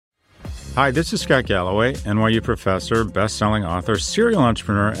Hi, this is Scott Galloway, NYU professor, best-selling author, serial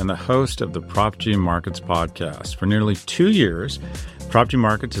entrepreneur, and the host of the Prop G Markets podcast. For nearly 2 years, Prop G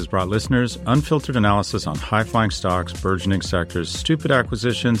Markets has brought listeners unfiltered analysis on high-flying stocks, burgeoning sectors, stupid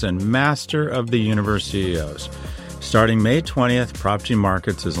acquisitions, and master of the universe CEOs. Starting May 20th, Prop G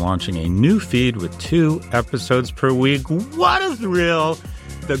Markets is launching a new feed with 2 episodes per week. What a thrill!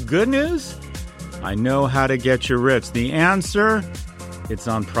 The good news? I know how to get you rich. The answer? It's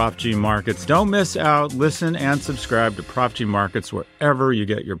on Prop G Markets. Don't miss out. Listen and subscribe to Prop G Markets wherever you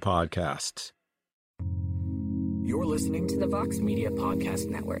get your podcasts. You're listening to the Vox Media Podcast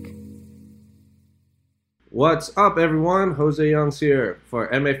Network. What's up, everyone? Jose Youngs here for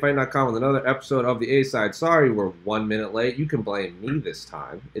MAFight.com with another episode of the A-Side. Sorry we're 1 minute late. You can blame me this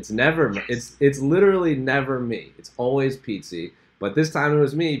time. It's literally never me. It's always Pete. But this time it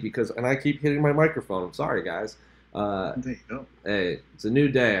was me and I keep hitting my microphone. I'm sorry, guys. There you go. Hey, it's a new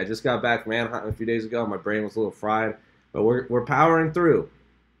day. I just got back from Anaheim a few days ago. My brain was a little fried, but we're powering through.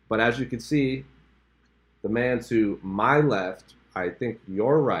 But as you can see, the man to my left, I think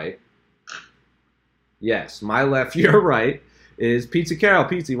your right. Yes, my left, your right, is Pizza Carroll.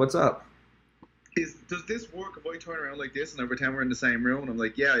 Pizza, what's up? Does this work if I turn around like this and every time we're in the same room and I'm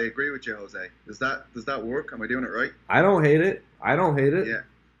like, yeah, I agree with you, Jose? Does that work? Am I doing it right? I don't hate it. Yeah.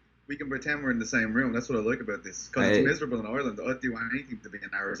 We can pretend we're in the same room. That's what I like about this. Because it's miserable in Ireland. I'd do anything to be in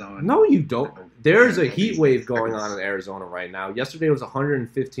Arizona. No, you don't. There's a heat wave going on in Arizona right now. Yesterday was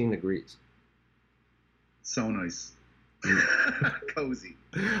 115 degrees. So nice. Cozy.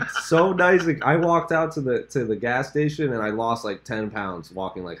 So nice. I walked out to the gas station and I lost like 10 pounds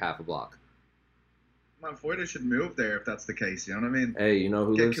walking like half a block. Man, fighters should move there if that's the case. You know what I mean? Hey, you know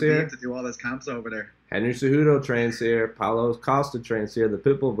who lives Khabib here? To do all his camps over there. Henry Cejudo trains here. Paulo Costa trains here. The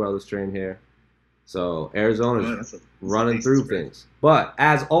Pitbull brothers train here. So Arizona's running through things. But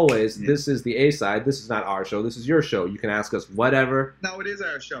as always, This is the A-Side. This is not our show. This is your show. You can ask us whatever. No, it is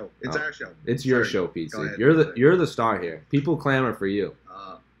our show. It's our show. It's your show, Pete. You're the star here. People clamor for you.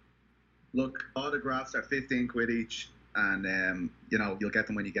 Look, autographs are 15 quid each. And, you'll get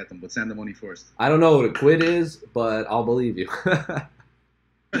them when you get them. But send the money first. I don't know what a quid is, but I'll believe you.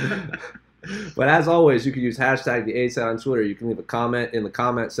 But as always, you can use hashtag the A-Side on Twitter. You can leave a comment in the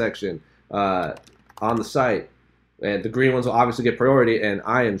comment section on the site. And the green ones will obviously get priority. And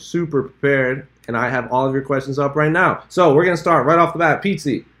I am super prepared. And I have all of your questions up right now. So we're going to start right off the bat.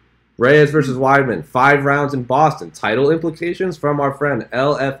 Pizzi, Reyes versus Weidman. 5 rounds in Boston. Title implications from our friend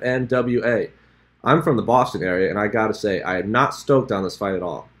LFNWA. I'm from the Boston area, and I gotta say, I am not stoked on this fight at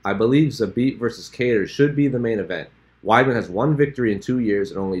all. I believe Zabit versus Kattar should be the main event. Weidman has 1 victory in 2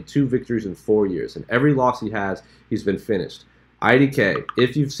 years and only 2 victories in 4 years, and every loss he has, he's been finished. IDK,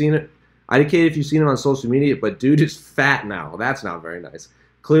 if you've seen it on social media, but dude is fat now. That's not very nice.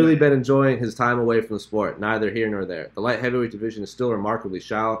 Clearly been enjoying his time away from the sport. Neither here nor there. The light heavyweight division is still remarkably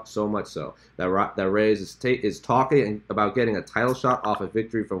shallow, so much so that Reyes is talking about getting a title shot off a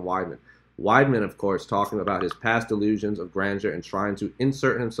victory from Weidman. Weidman, of course, talking about his past delusions of grandeur and trying to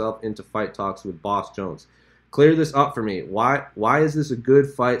insert himself into fight talks with Boss Jones. Clear this up for me. Why is this a good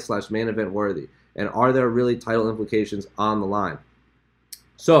fight / main event worthy? And are there really title implications on the line?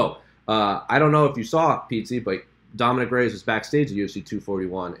 So, I don't know if you saw, Pizzi, but Dominic Reyes was backstage at UFC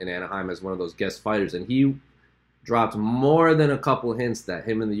 241 in Anaheim as one of those guest fighters, and he dropped more than a couple hints that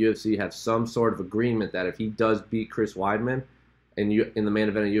him and the UFC have some sort of agreement that if he does beat Chris Weidman, in the main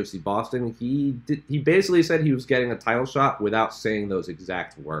event of UFC Boston, he basically said he was getting a title shot without saying those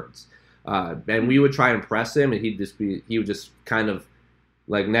exact words. And we would try and press him, and he would just kind of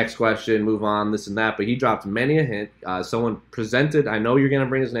like, next question, move on, this and that. But he dropped many a hint. Someone presented, I know you're going to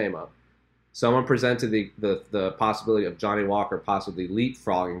bring his name up. Someone presented the possibility of Johnny Walker possibly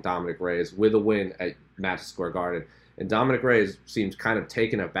leapfrogging Dominic Reyes with a win at Madison Square Garden. And Dominic Reyes seems kind of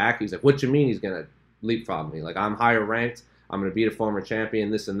taken aback. He's like, what you mean he's going to leapfrog me? Like, I'm higher ranked. I'm going to beat a former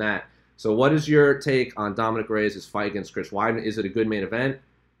champion, this and that. So what is your take on Dominic Reyes' fight against Chris Weidman? Is it a good main event?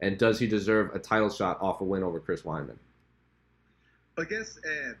 And does he deserve a title shot off a win over Chris Weidman? I guess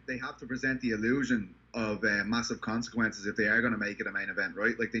they have to present the illusion of massive consequences if they are going to make it a main event,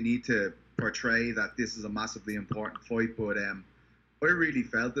 right? Like, they need to portray that this is a massively important fight. But I really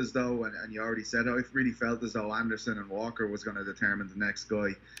felt as though, and you already said it, I really felt as though Anderson and Walker was going to determine the next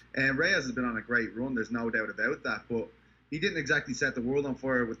guy. And Reyes has been on a great run, there's no doubt about that. But he didn't exactly set the world on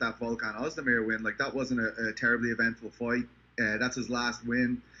fire with that Volkan Ozdemir win. Like, that wasn't a terribly eventful fight. That's his last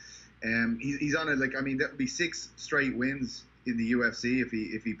win. He's on it. Like, I mean, that would be 6 straight wins in the UFC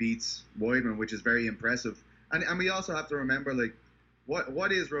if he beats Weidman, which is very impressive. And we also have to remember, like,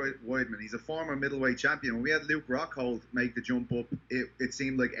 what is Roy Weidman? He's a former middleweight champion. When we had Luke Rockhold make the jump up, it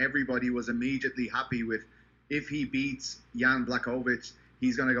seemed like everybody was immediately happy with, if he beats Jan Blachowicz,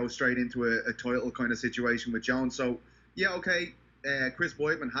 he's going to go straight into a title kind of situation with Jones. So, yeah, okay, Chris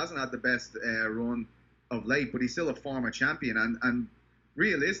Weidman hasn't had the best run of late, but he's still a former champion. And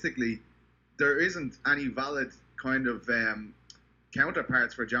realistically, there isn't any valid kind of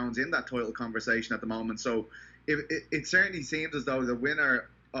counterparts for Jones in that title conversation at the moment. So it certainly seems as though the winner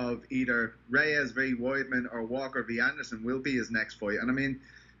of either Reyes v. Weidman or Walker v. Anderson will be his next fight. And I mean,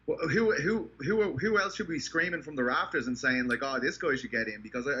 who else should be screaming from the rafters and saying like, oh, this guy should get in?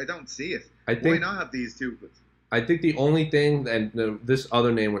 Because I don't see it. Why not have these two? I think the only thing, and this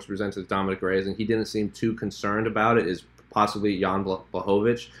other name was presented as Dominic Reyes, and he didn't seem too concerned about it, is possibly Jan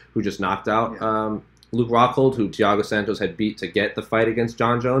Blachowicz, who just knocked out Luke Rockhold, who Thiago Santos had beat to get the fight against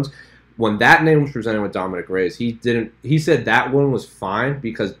John Jones. When that name was presented with Dominic Reyes, he said that one was fine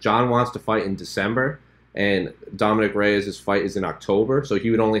because John wants to fight in December, and Dominic Reyes' fight is in October, so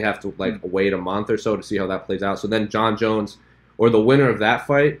he would only have to wait a month or so to see how that plays out. So then John Jones, or the winner of that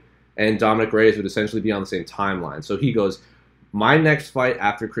fight, and Dominic Reyes would essentially be on the same timeline. So he goes, my next fight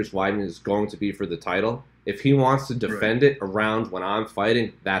after Chris Weidman is going to be for the title. If he wants to defend it around when I'm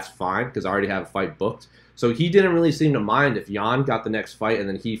fighting, that's fine, because I already have a fight booked. So he didn't really seem to mind if Jan got the next fight and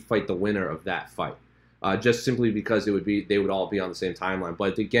then he fight the winner of that fight. Just simply because they would all be on the same timeline.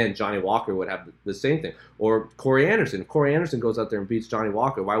 But again, Johnny Walker would have the same thing. Or Corey Anderson. If Corey Anderson goes out there and beats Johnny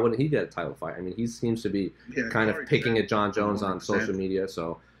Walker, why wouldn't he get a title fight? I mean, he seems to be kind of picking at John Jones 100%. On social media.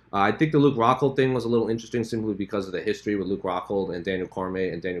 So I think the Luke Rockhold thing was a little interesting simply because of the history with Luke Rockhold and Daniel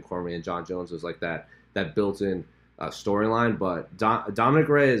Cormier and John Jones was like that built-in storyline. But Dominic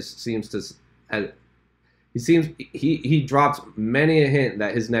Reyes seems to he dropped many a hint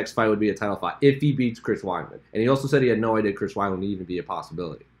that his next fight would be a title fight if he beats Chris Weidman. And he also said he had no idea Chris Weidman would even be a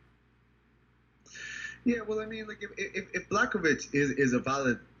possibility. Yeah, well, I mean, like if Blachowicz is a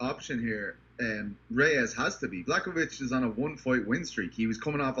valid option here, Reyes has to be. Blachowicz is on a 1-fight win streak. He was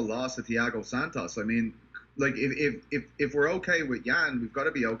coming off a loss to Thiago Santos. I mean, like if we're okay with Jan, we've got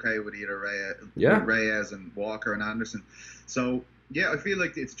to be okay with either Reyes and Walker and Anderson. So yeah, I feel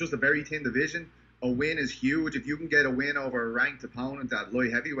like it's just a very thin division. A win is huge. If you can get a win over a ranked opponent at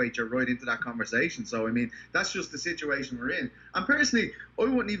light heavyweight, you're right into that conversation. So I mean, that's just the situation we're in. And personally, I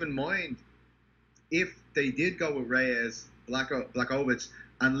wouldn't even mind if they did go with Reyes, Blachowicz,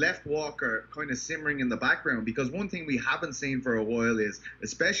 and left Walker kind of simmering in the background, because one thing we haven't seen for a while is,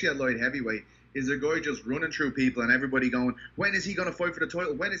 especially at light heavyweight, is a guy just running through people and everybody going, when is he going to fight for the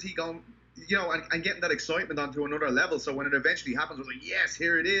title? When is he going, and getting that excitement onto another level. So when it eventually happens, we're like, yes,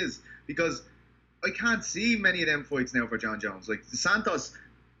 here it is. Because I can't see many of them fights now for John Jones. Like Santos,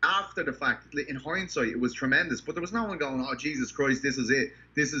 after the fact, in hindsight, it was tremendous, but there was no one going, oh, Jesus Christ, this is it.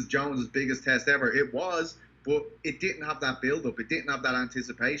 This is Jones' biggest test ever. It was, but it didn't have that build-up. It didn't have that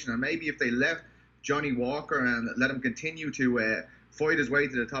anticipation. And maybe if they left Johnny Walker and let him continue to fight his way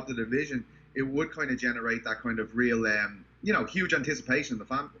to the top of the division, it would kind of generate that kind of real, huge anticipation in the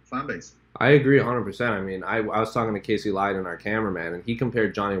fan base. I agree 100%. I mean, I was talking to Casey Leydon, our cameraman, and he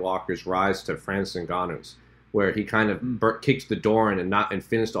compared Johnny Walker's rise to Francis Ngannou's, where he kind of kicked the door in and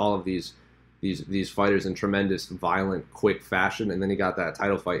finished all of these fighters in tremendous, violent, quick fashion, and then he got that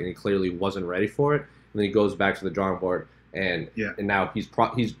title fight, and he clearly wasn't ready for it. And then he goes back to the drawing board, and now he's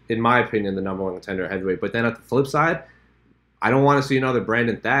in my opinion the number one contender at heavyweight. But then at the flip side, I don't want to see another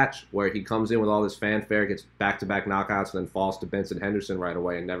Brandon Thatch where he comes in with all this fanfare, gets back-to-back knockouts, and then falls to Benson Henderson right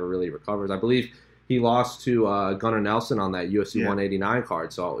away and never really recovers. I believe he lost to Gunnar Nelson on that UFC 189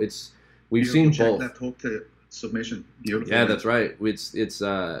 card. So we've seen both. Left hook to submission. Beautiful. Yeah, that's right. We've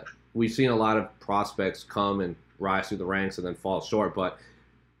seen a lot of prospects come and rise through the ranks and then fall short. But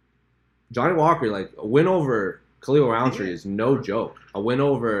Johnny Walker, like a win over Khalil Roundtree is no joke. A win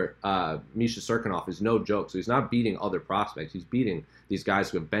over Misha Serkinov is no joke. So he's not beating other prospects. He's beating these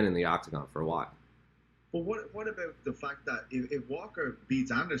guys who have been in the octagon for a while. Well, what about the fact that if Walker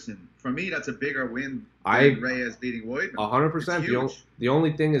beats Anderson, for me, that's a bigger win than Reyes beating Weidman. 100%. The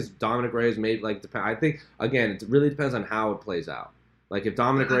only thing is Dominic Reyes made I think again it really depends on how it plays out. Like if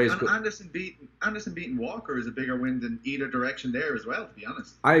Dominic Reyes Anderson beating Walker is a bigger win than either direction there as well. To be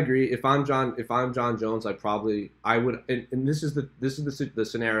honest, I agree. If I'm John Jones, I would. And this is the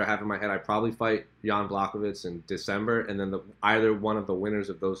scenario I have in my head. I'd probably fight Jan Blachowicz in December, and then either one of the winners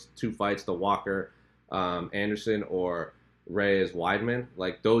of those two fights, the Walker Anderson or Reyes Weidman,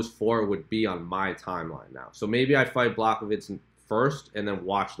 like those four would be on my timeline now. So maybe I fight Blachowicz first, and then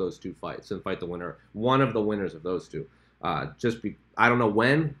watch those two fights and fight the winner, one of the winners of those two. I don't know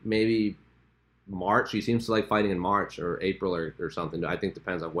when, maybe March. He seems to like fighting in March or April or something. I think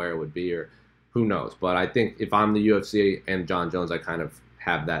depends on where it would be or who knows. But I think if I'm the UFC and John Jones, I kind of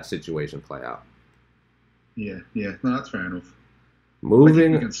have that situation play out. Yeah. No, that's fair enough. Moving. I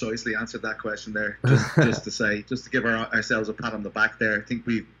think we concisely answered that question there. Just to give ourselves a pat on the back there. I think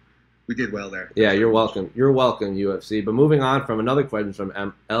we did well there. Yeah, you're welcome. You're welcome, UFC. But moving on from another question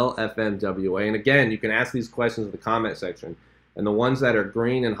from LFMWA. And again, you can ask these questions in the comment section. And the ones that are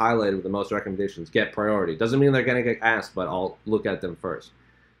green and highlighted with the most recommendations get priority. Doesn't mean they're going to get asked, but I'll look at them first.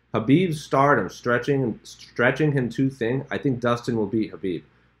 Khabib's stardom stretching him too thin. I think Dustin will beat Khabib.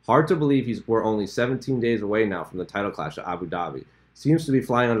 Hard to believe we're only 17 days away now from the title clash at Abu Dhabi. Seems to be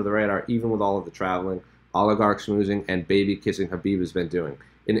flying under the radar even with all of the traveling, oligarch smoozing, and baby kissing Khabib has been doing.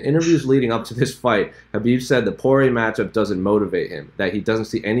 In interviews leading up to this fight, Khabib said the Poirier matchup doesn't motivate him, that he doesn't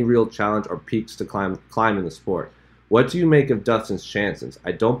see any real challenge or peaks to climb in the sport. What do you make of Dustin's chances?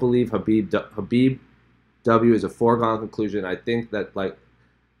 I don't believe Khabib W is a foregone conclusion. I think that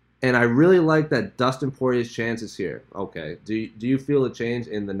and I really like that Dustin Poirier's chances here. Okay, do you feel a change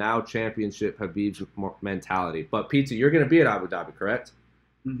in the now championship Khabib's mentality? But Pizza, you're going to be at Abu Dhabi, correct?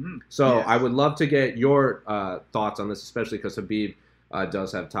 Mm-hmm. So yes. I would love to get your thoughts on this, especially because Khabib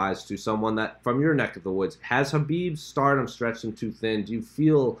does have ties to someone that from your neck of the woods. Has Khabib's stardom stretched him too thin? Do you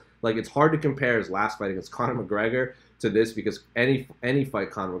feel like it's hard to compare his last fight against Conor McGregor to this, because any fight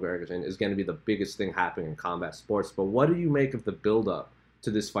Conor McGregor's in is going to be the biggest thing happening in combat sports? But what do you make of the build-up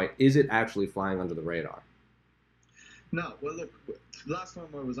to this fight? Is it actually flying under the radar? No. Well, look, last time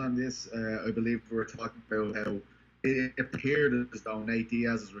I was on this, I believe we were talking about how it appeared as though Nate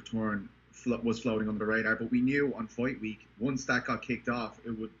Diaz's return was floating under the radar, but we knew on fight week, once that got kicked off,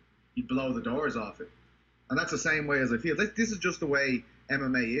 he'd blow the doors off it. And that's the same way as I feel. This is just the way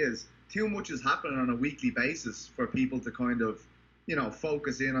MMA is. Too much is happening on a weekly basis for people to kind of,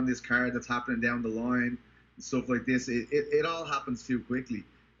 focus in on this card that's happening down the line and stuff like this. It all happens too quickly.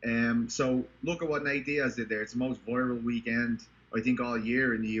 So look at what Nate Diaz did there. It's the most viral weekend, I think, all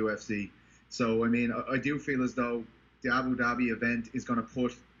year in the UFC. So, I mean, I do feel as though the Abu Dhabi event is going to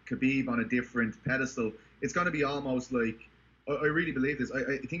put Khabib on a different pedestal. It's going to be almost like, I really believe this,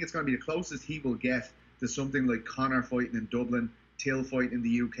 I think it's going to be the closest he will get to something like Conor fighting in Dublin, Till fighting in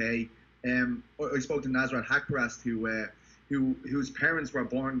the UK. I spoke to Nasrat Haqparast, whose parents were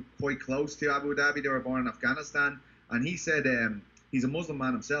born quite close to Abu Dhabi. They were born in Afghanistan, and he said he's a Muslim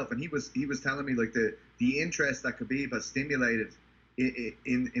man himself, and he was telling me like the interest that Khabib has stimulated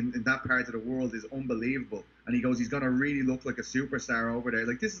in that part of the world is unbelievable. And he goes, he's going to really look like a superstar over there.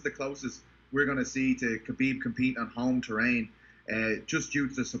 Like, this is the closest we're going to see to Khabib compete on home terrain, just due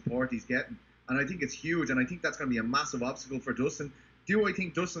to the support he's getting. And I think it's huge, and I think that's going to be a massive obstacle for Dustin. Do I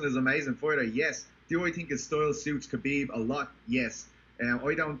think Dustin is an amazing fighter? Yes. Do I think his style suits Khabib a lot? Yes.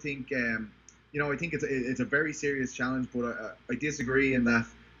 I don't think, I think it's a very serious challenge, but I disagree in that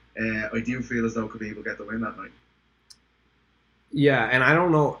I do feel as though Khabib will get the win that night. Yeah, and I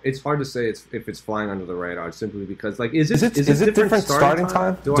don't know. It's hard to say if it's flying under the radar simply because, is it different starting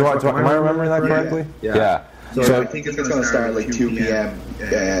time? Am I remembering that correctly? Yeah. So I think it's going to start like 2 p.m.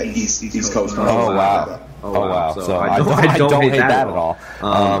 East Coast. Oh wow! So I don't hate that at all.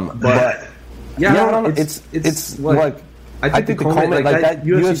 But yeah, it's like I think the co-main, that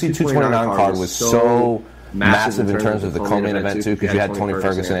UFC 229 card was so massive in terms of the co-main event too, because you had Tony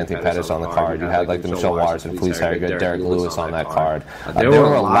Ferguson, Anthony Pettis on the card. You had the Michelle Waters and Felice Herrigott, Derek Lewis on that card. There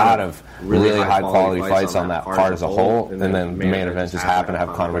were a lot of really high quality fights on that card as a whole, and then the main event just happened to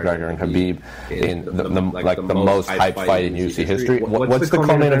have Conor McGregor and Khabib in the most hyped fight in UFC history. What's the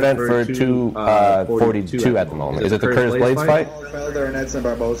co-main event for 242 at the moment? Is it the Curtis Blades fight? Felder and Edson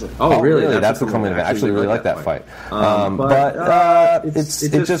Barboza. Oh, really? That's the co-main event. I actually really like that fight. But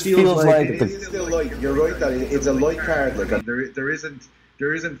it just feels like you're right that it's a light card. There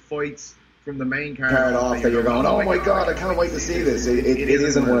isn't fights from the main card off that you're going, oh my god, I can't wait to see this. It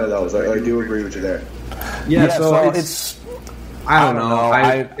isn't one of those. I do agree with you there. Yeah, so it's I don't know.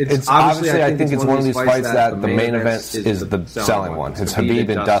 It's obviously I think it's one of these fights that the main event is the selling one. It's Khabib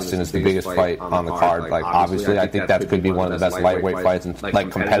and Dustin is the biggest fight on the card. Obviously, I think that could be one of the best lightweight fights, and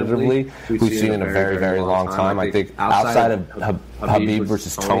competitively, we've seen in a very, very long time. I think outside of Khabib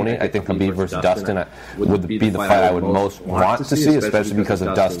versus Tony, I think Khabib versus Dustin would be the fight I would most want to see, especially because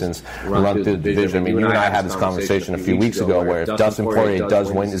of Dustin's run through the division. I mean, you and I had this conversation a few weeks ago where if Dustin Poirier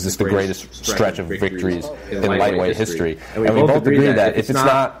does win, is this the greatest stretch of victories in lightweight history? And we both agree that if it's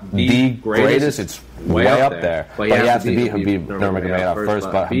not the greatest, it's way up there. But he has to beat Khabib Nurmagomedov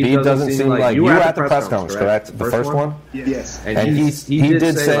first. But Khabib doesn't seem you were at the press conference, correct? The first one? Yes. And he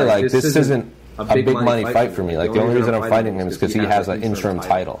did say, this isn't a big money fight for me. Like, the only reason I'm fighting him is because he has an interim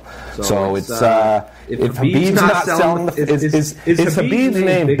title. So it's if Khabib's not selling, is Khabib's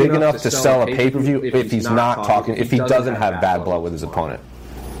name big enough to sell a pay-per-view if he's not talking, if he doesn't have bad blood with his opponent?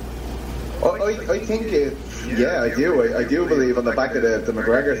 I think I do. I do believe on the back of the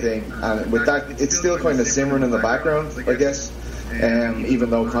McGregor thing, and with that, it's still kind of simmering in the background, I guess. Even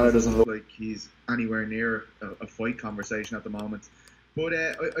though Conor doesn't look like he's anywhere near a fight conversation at the moment. But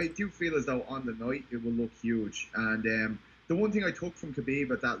I do feel as though on the night it will look huge. And the one thing I took from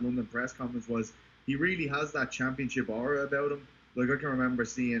Khabib at that London press conference was he really has that championship aura about him. Like, I can remember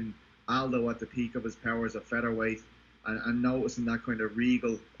seeing Aldo at the peak of his powers at featherweight and noticing that kind of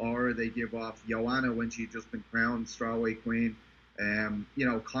regal aura they give off. Joanna, when she'd just been crowned strawweight queen.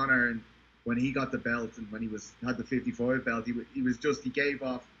 Conor, when he got the belt and when he had the 55 belt, he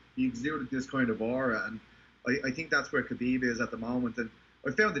exuded this kind of aura. And I think that's where Khabib is at the moment. And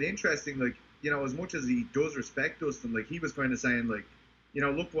I found it interesting, like, as much as he does respect Dustin, like, he was kind of saying, like,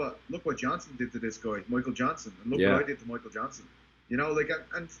 look what Johnson did to this guy, Michael Johnson, and look what I did to Michael Johnson. When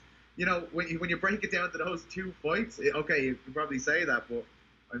you break it down to those two fights, okay, you can probably say that, but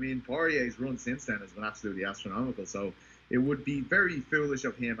I mean, Poirier's run since then has been absolutely astronomical. So it would be very foolish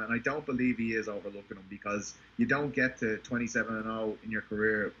of him, and I don't believe he is overlooking him, because you don't get to 27-0 in your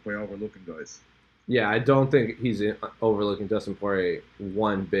career by overlooking guys. Yeah, I don't think he's overlooking Dustin Poirier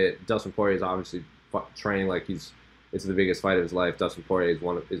one bit. Dustin Poirier is obviously training like it's the biggest fight of his life. Dustin Poirier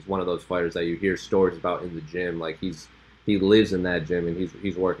is one of those fighters that you hear stories about in the gym. Like, he lives in that gym, and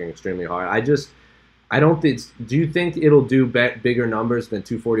he's working extremely hard. I don't think. Do you think it'll do bigger numbers than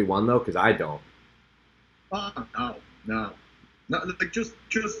 241 though? Because I don't. No. Like, just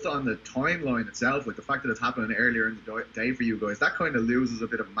on the timeline itself, like the fact that it's happening earlier in the day for you guys, that kind of loses a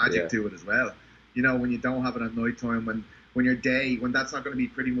bit of magic to it as well. When you don't have it at night time, when that's not going to be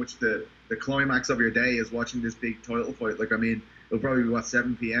pretty much the climax of your day is watching this big title fight. Like, I mean, it'll probably be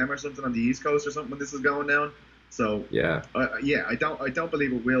 7 p.m. or something on the East Coast or something when this is going down. So I don't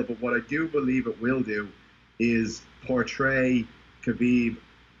believe it will, but what I do believe it will do is portray Khabib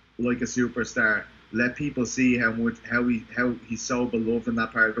like a superstar. Let people see how he's so beloved in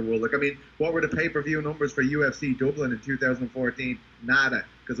that part of the world. Like, I mean, what were the pay-per-view numbers for UFC Dublin in 2014? Nada,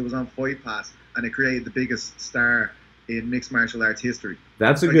 because it was on Fight Pass, and it created the biggest star in mixed martial arts history.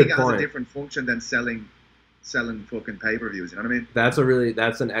 That's a good point. I think it has a different function than selling fucking pay-per-views, you know what I mean? That's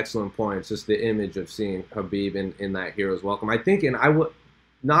an excellent point. It's just the image of seeing Khabib in that Hero's Welcome. I think, and I would,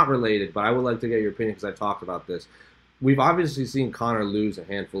 not related, but I would like to get your opinion because I talked about this. We've obviously seen Conor lose a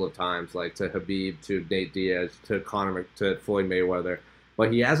handful of times, like to Khabib, to Nate Diaz, to Floyd Mayweather,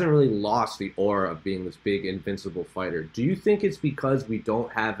 but he hasn't really lost the aura of being this big, invincible fighter. Do you think it's because we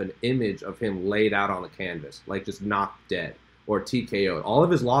don't have an image of him laid out on the canvas, like just knocked dead or TKO'd? All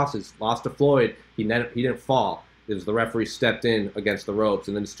of his losses, lost to Floyd, he didn't fall. It was the referee stepped in against the ropes,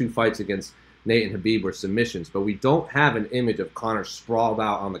 and then his two fights against Nate and Khabib were submissions. But we don't have an image of Conor sprawled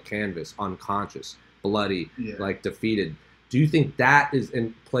out on the canvas, unconscious, bloody, like defeated. Do you think that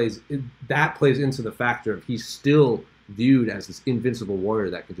plays into the factor of he's still viewed as this invincible warrior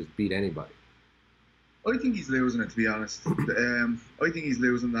that can just beat anybody? I think he's losing it, to be honest. I think he's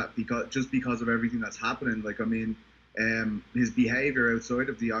losing that because of everything that's happening. Like, I mean, his behavior outside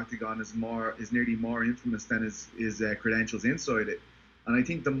of the octagon is nearly more infamous than his credentials inside it. And I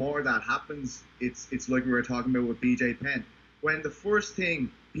think the more that happens, it's like we were talking about with BJ Penn. When the first thing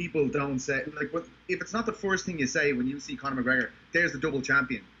people don't say, like, if it's not the first thing you say when you see Conor McGregor, there's the double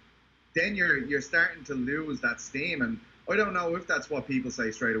champion, then you're starting to lose that steam. And I don't know if that's what people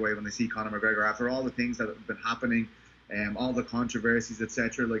say straight away when they see Conor McGregor after all the things that have been happening, all the controversies,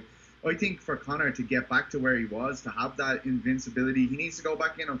 etc. Like, I think for Conor to get back to where he was, to have that invincibility, he needs to go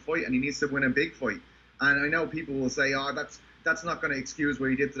back in and fight, and he needs to win a big fight. And I know people will say, oh, that's not going to excuse what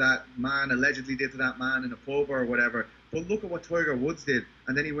he did to that man, allegedly did to that man in a pub or whatever. But look at what Tiger Woods did,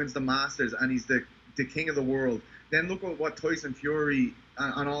 and then he wins the Masters, and he's the king of the world. Then look at what Tyson Fury,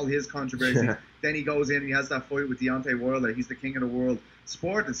 and all his controversies. Yeah. Then he goes in and he has that fight with Deontay Wilder. He's the king of the world.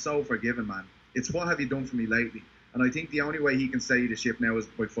 Sport is so forgiving, man. It's what have you done for me lately? And I think the only way he can steady the ship now is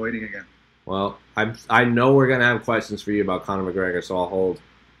by fighting again. Well, I know we're going to have questions for you about Conor McGregor, so I'll hold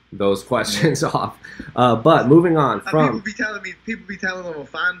those questions off. But moving on from... People be telling him I'm a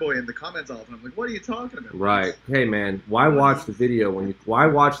fanboy in the comments all the time. I'm like, what are you talking about? Right. Hey, man, why watch the video why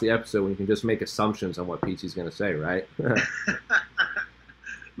watch the episode when you can just make assumptions on what Peachy's going to say, right?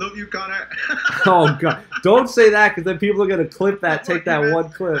 Love you, Conor. Oh, God. Don't say that, because then people are going to clip that, take that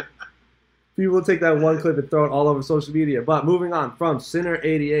one clip. People will take that one clip and throw it all over social media. But moving on from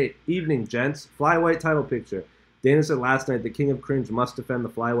Sinner88. Evening, gents. Flyweight title picture. Dana said last night the King of Cringe must defend the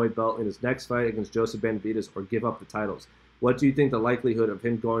flyweight belt in his next fight against Joseph Benavidez or give up the titles. What do you think the likelihood of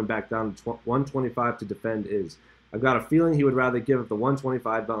him going back down to 125 to defend is? I've got a feeling he would rather give up the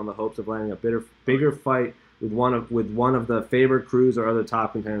 125 belt in the hopes of landing a bigger fight with one of the favored crews or other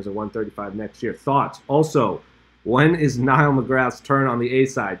top contenders at 135 next year. Thoughts? Also, when is Niall McGrath's turn on the A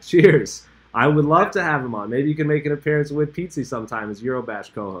side? Cheers. I would love to have him on. Maybe you can make an appearance with Pizzi sometime as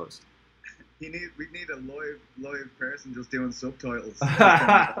Eurobash co-host. We need a live person just doing subtitles.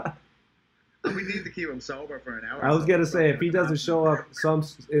 And we need to keep him sober for an hour. I was gonna say if he doesn't show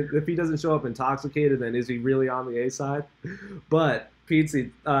up intoxicated, then is he really on the A side? But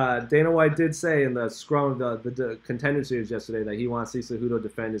Pizzi, Dana White did say in the scrum of the Contender Series yesterday that he wants Cejudo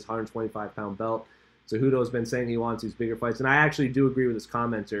defend his 125-pound belt. Cejudo's been saying he wants these bigger fights, and I actually do agree with his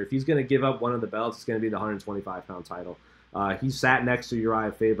commenter. If he's going to give up one of the belts, it's going to be the 125-pound title. He sat next to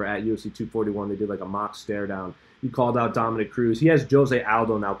Uriah Faber at UFC 241. They did like a mock stare down. He called out Dominic Cruz. He has Jose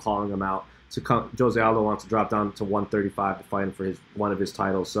Aldo now calling him out. Jose Aldo wants to drop down to 135 to fight him for one of his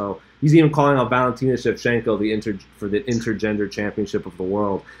titles. So he's even calling out Valentina Shevchenko for the intergender championship of the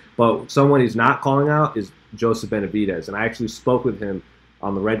world. But someone he's not calling out is Joseph Benavidez. And I actually spoke with him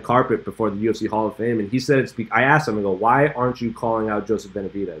on the red carpet before the UFC Hall of Fame, and he said I asked him, I go, why aren't you calling out Joseph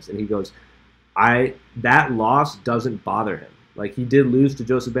Benavidez? And he goes, that loss doesn't bother him. Like, he did lose to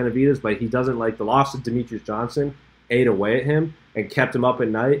Joseph Benavidez, but he doesn't like the loss to Demetrius Johnson ate away at him and kept him up at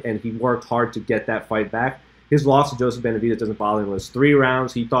night, and he worked hard to get that fight back. His loss to Joseph Benavidez doesn't bother him. It was 3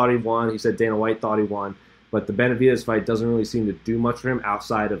 rounds. He thought he won. He said Dana White thought he won. But the Benavidez fight doesn't really seem to do much for him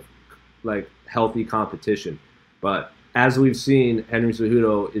outside of, like, healthy competition. But as we've seen, Henry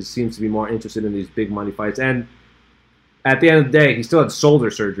Cejudo seems to be more interested in these big money fights. And at the end of the day, he still had shoulder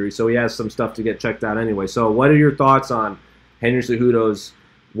surgery, so he has some stuff to get checked out anyway. So what are your thoughts on Henry Cejudo's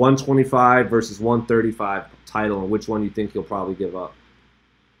 125 versus 135 title, and which one you think he'll probably give up?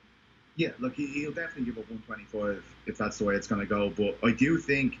 Yeah, look, he'll definitely give up 125 if that's the way it's going to go. But I do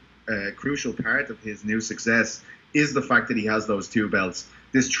think a crucial part of his new success is the fact that he has those 2 belts.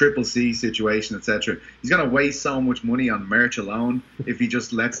 This Triple C situation, etc. He's going to waste so much money on merch alone if he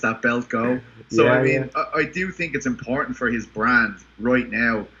just lets that belt go. So, yeah, I do think it's important for his brand right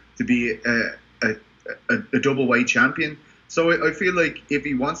now to be a double weight champion. So I feel like if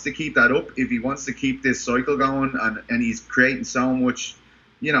he wants to keep that up, if he wants to keep this cycle going, and he's creating so much,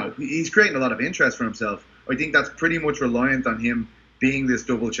 he's creating a lot of interest for himself. I think that's pretty much reliant on him being this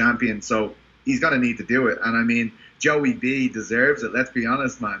double champion. So he's going to need to do it. And Joey B deserves it. Let's be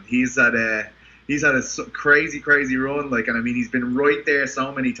honest, man. He's had a crazy run. He's been right there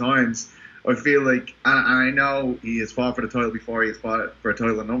so many times. I feel like, and I know he has fought for the title before. He has fought for a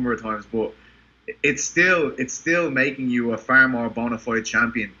title a number of times, but it's still making you a far more bona fide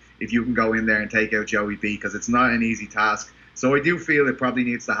champion if you can go in there and take out Joey B, because it's not an easy task. So I do feel it probably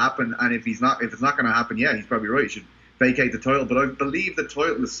needs to happen. And if it's not going to happen, yeah, he's probably right. He should vacate the title, but I believe the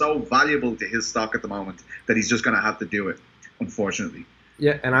title is so valuable to his stock at the moment that he's just going to have to do it, unfortunately.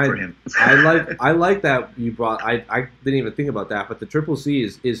 Yeah, and for him. I like that you brought. I didn't even think about that, but the Triple C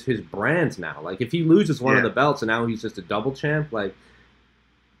is his brand now. Like, if he loses one of the belts and now he's just a double champ, like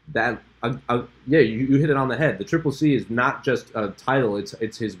that. Yeah, you hit it on the head. The Triple C is not just a title;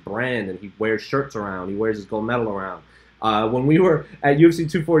 it's his brand, and he wears shirts around. He wears his gold medal around. When we were at UFC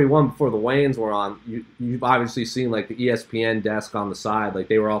 241 before the weigh-ins were on, you've obviously seen like the ESPN desk on the side. Like,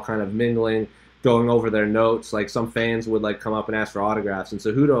 they were all kind of mingling, going over their notes. Like, some fans would like come up and ask for autographs. And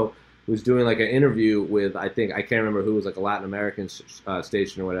Cejudo was doing like an interview with, I can't remember who, was like a Latin American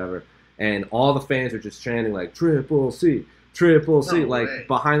station or whatever. And all the fans are just chanting like Triple C, Triple C, like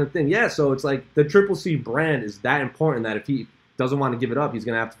behind the thing. Yeah, so it's like the Triple C brand is that important that if he doesn't want to give it up, he's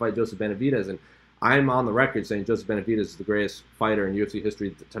going to have to fight Joseph Benavidez. And I'm on the record saying Joseph Benavidez is the greatest fighter in UFC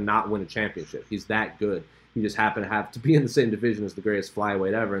history to not win a championship. He's that good. He just happened to have to be in the same division as the greatest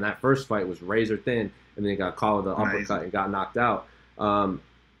flyweight ever. And that first fight was razor thin, and then he got caught with an uppercut and got knocked out. And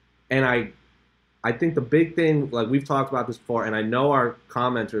I think the big thing, like we've talked about this before, and I know our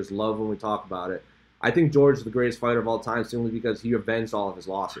commenters love when we talk about it, I think George is the greatest fighter of all time simply because he avenged all of his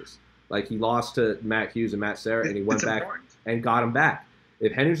losses. Like, he lost to Matt Hughes and Matt Serra, and he went back and got him back.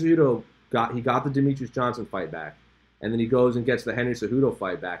 If Henry Cejudo got the Demetrius Johnson fight back, and then he goes and gets the Henry Cejudo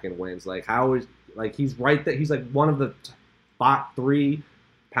fight back and wins. He's right there. He's like one of the top 3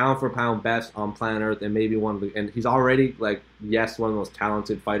 pound for pound best on planet Earth, and maybe and he's already one of the most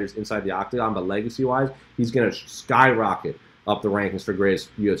talented fighters inside the octagon, but legacy wise, he's gonna skyrocket up the rankings for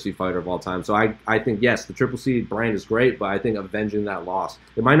greatest UFC fighter of all time. So I think, yes, the Triple C brand is great, but I think avenging that loss,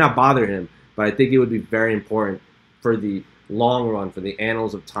 it might not bother him, but I think it would be very important for the long run, for the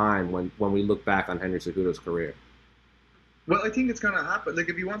annals of time when we look back on Henry Cejudo's career. Well, I think it's going to happen. Like,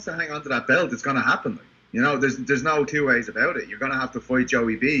 if he wants to hang on to that belt, it's going to happen. Like, you know, there's no two ways about it. You're going to have to fight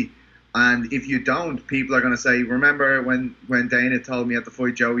Joey B. And if you don't, people are going to say, remember when Dana told me I had to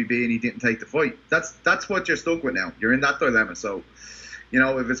fight Joey B and he didn't take the fight? That's what you're stuck with now. You're in that dilemma. So, you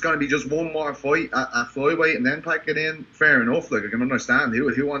know, if it's going to be just one more fight at flyweight and then pack it in, fair enough. Like, I can understand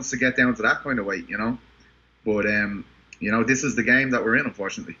who wants to get down to that kind of weight, you know. But, you know, this is the game that we're in,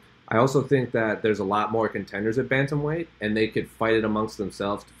 unfortunately. I also think that there's a lot more contenders at bantamweight, and they could fight it amongst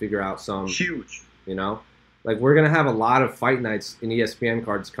themselves to figure out some... Huge. You know? Like, we're going to have a lot of fight nights in ESPN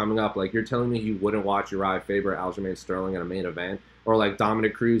cards coming up. Like, you're telling me you wouldn't watch Uriah Faber, Aljamain Sterling in a main event? Or, like,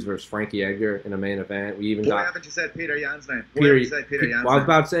 Dominic Cruz versus Frankie Edgar in a main event? We even Why haven't you said Peter Yan's name? Why haven't you said Peter Yan's name? I was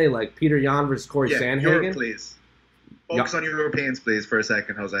about to say, like, Peter Yan versus Corey Sandhagen. Europe, please. Focus on Europeans, please, for a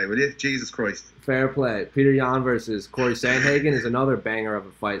second, Jose, will you? Jesus Christ. Fair play. Peter Yan versus Corey Sandhagen is another banger of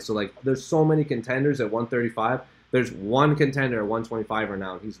a fight. So, like, there's so many contenders at 135. There's one contender at 125 right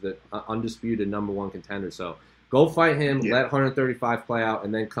now. He's the undisputed number one contender. So, go fight him, let 135 play out,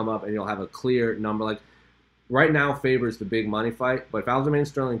 and then come up, and you'll have a clear number. Like, right now, Faber's the big money fight. But if Aljamain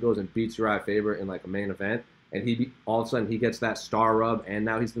Sterling goes and beats Uriah Faber in, like, a main event, and all of a sudden he gets that star rub, and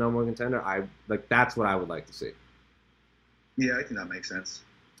now he's the number one contender, that's what I would like to see. Yeah, I think that makes sense.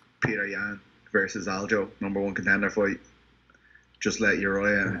 Peter Yan versus Aljo, number one contender fight. Just let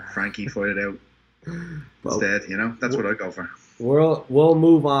Uriah and Frankie fight it out instead, you know? That's what I'd go for. We'll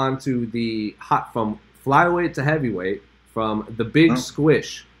move on to from flyweight to heavyweight, from the big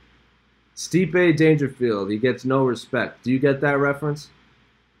squish. Stipe Dangerfield, he gets no respect. Do you get that reference?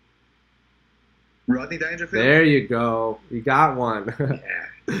 Rodney Dangerfield? There you go. You got one.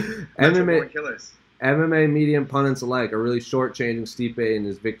 Yeah. MMA media and pundits alike are really shortchanging Stipe in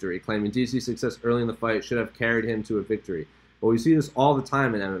his victory, claiming DC's success early in the fight should have carried him to a victory. But we see this all the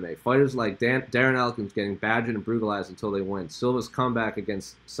time in MMA. Fighters like Darren Elkins getting badgered and brutalized until they win. Silva's comeback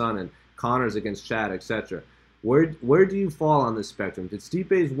against Sonnen, Connors against Chad, etc. Where do you fall on this spectrum? Did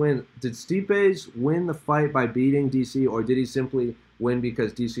Stipe's win the fight by beating DC, or did he simply win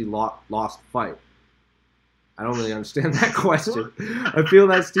because DC lost the fight? I don't really understand that question. I feel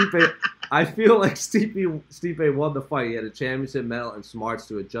like Stipe won the fight. He had a championship medal and smarts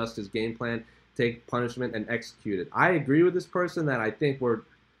to adjust his game plan, take punishment, and execute it. I agree with this person that I think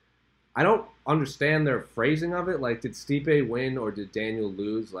I don't understand their phrasing of it. Like, did Stipe win or did Daniel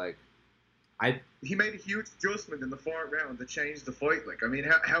lose? Like, he made a huge adjustment in the fourth round that changed the fight. Like, I mean,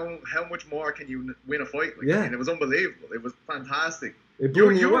 how much more can you win a fight? Like, I mean, it was unbelievable. It was fantastic.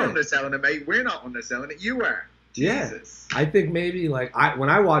 You were underselling it, mate. We're not underselling it. You are. Jesus. Yeah. I think maybe, like, when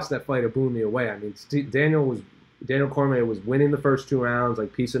I watched that fight, it blew me away. I mean, Daniel Cormier was winning the first 2 rounds,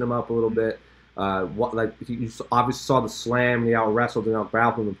 like, piecing him up a little bit. You obviously saw the slam, he out-wrestled and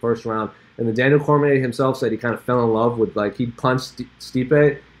out-grappled in the first round. And then Daniel Cormier himself said he kind of fell in love with, like, he'd punch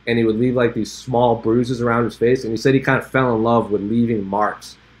Stipe, and he would leave, like, these small bruises around his face. And he said he kind of fell in love with leaving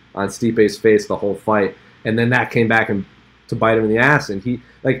marks on Stipe's face the whole fight. And then that came back to bite him in the ass. And he,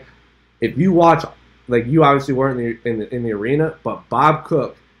 like, if you watch, like, you obviously weren't in the arena, but Bob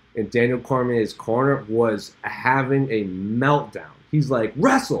Cook in Daniel Cormier's corner was having a meltdown. He's like,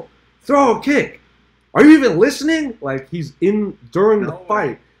 wrestle, throw a kick. Are you even listening? Like, he's during the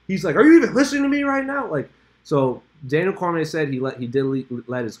fight. He's like, are you even listening to me right now? Like, so Daniel Cormier said he did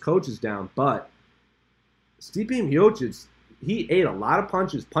let his coaches down, but Stipe Miocic, he ate a lot of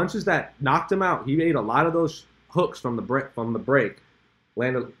punches that knocked him out. He ate a lot of those hooks from the break,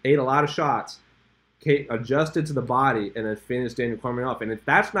 ate a lot of shots, adjusted to the body, and then finished Daniel Cormier off. And if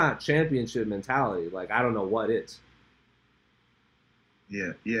that's not championship mentality, like, I don't know what is.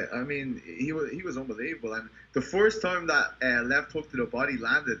 Yeah. I mean, he was unbelievable. And the first time that left hook to the body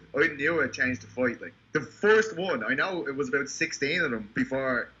landed, I knew it changed the fight. Like, the first one, I know it was about 16 of them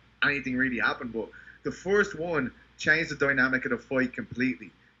before anything really happened, but the first one changed the dynamic of the fight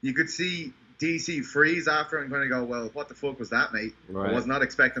completely. You could see DC freeze after and kind of go, well, what the fuck was that, mate? Right. I was not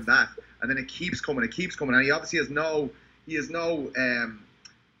expecting that. And then it keeps coming. And he obviously has no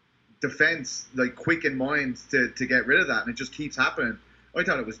defense, like, quick in mind to get rid of that. And it just keeps happening. I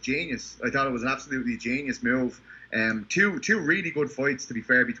thought it was genius. I thought it was an absolutely genius move. Two really good fights, to be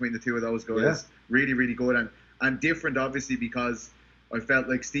fair, between the two of those guys. Yeah. Really, really good. And different, obviously, because I felt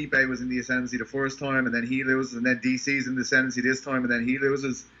like Stipe was in the ascendancy the first time, and then he loses, and then DC's in the ascendancy this time, and then he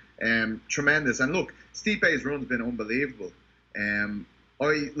loses. Tremendous. And look, Stipe's run's been unbelievable.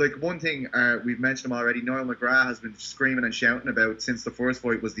 One thing we've mentioned him already, Noel McGrath has been screaming and shouting about since the first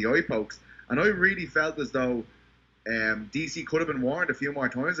fight was the eye pokes. And I really felt as though DC could have been warned a few more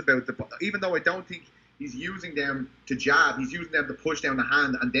times about even though I don't think he's using them to jab, he's using them to push down the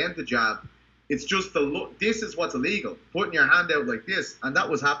hand and then to jab. It's just the look. This is what's illegal. Putting your hand out like this, and that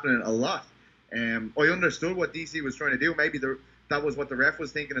was happening a lot. I understood what DC was trying to do. Maybe that was what the ref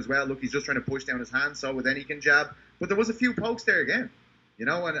was thinking as well. Look, he's just trying to push down his hand, so then he can jab. But there was a few pokes there again, you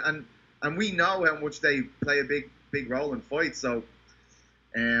know, and we know how much they play a big role in fights. So,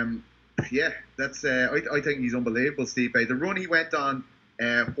 yeah, that's I think he's unbelievable, Stipe. The run he went on,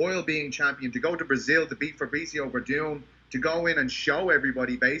 Hoyle being champion, to go to Brazil to beat Fabricio Verdun, to go in and show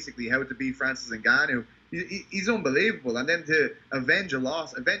everybody basically how to beat Francis Ngannou. He's unbelievable. And then to avenge a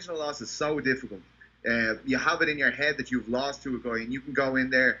loss. Avenging a loss is so difficult. You have it in your head that you've lost to a guy, and you can go in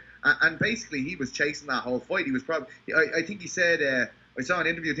there. And basically, he was chasing that whole fight. He was probably, I think he said, I saw an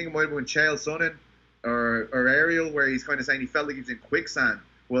interview, I think it might have been with Chael Sonnen or Ariel, where he's kind of saying he felt like he was in quicksand.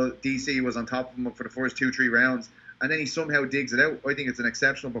 Well, DC was on top of him for the first 2-3 rounds, and then he somehow digs it out. I think it's an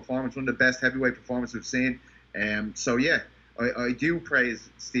exceptional performance, one of the best heavyweight performances we've seen. So, yeah. I do praise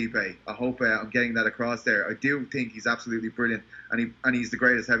Stipe. I hope I'm getting that across there. I do think he's absolutely brilliant, and he's the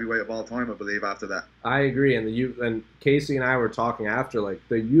greatest heavyweight of all time, I believe, after that. I agree, and Casey and I were talking after, like,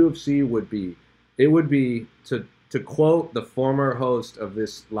 the UFC would be to quote the former host of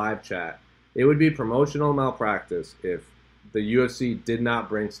this live chat, it would be promotional malpractice if the UFC did not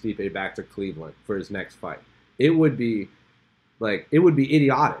bring Stipe back to Cleveland for his next fight. It would be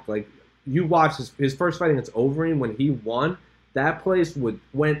idiotic. Like, you watch his first fight against Overeem when he won. That place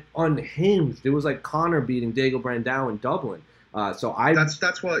went unhinged. It was like Conor beating Diego Brandao in Dublin. That's what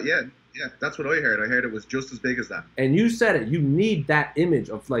that's what I heard. I heard it was just as big as that. And you said it. You need that image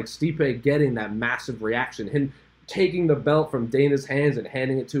of like Stipe getting that massive reaction, him taking the belt from Dana's hands and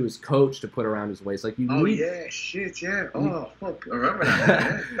handing it to his coach to put around his waist. Like you. Oh yeah, shit, yeah. Oh fuck, I remember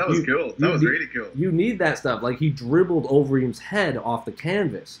that. That was cool. That was really cool. You need that stuff. Like he dribbled Overeem's head off the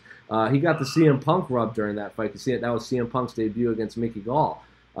canvas. He got the CM Punk rub during that fight. You see it. That was CM Punk's debut against Mickey Gall.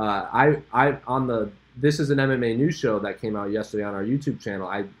 This is an MMA news show that came out yesterday on our YouTube channel.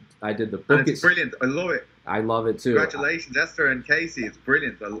 I did the book. And it's brilliant. I love it. I love it too. Congratulations, Esther and Casey. It's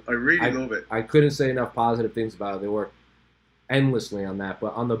brilliant. I really love it. I couldn't say enough positive things about it. They worked endlessly on that.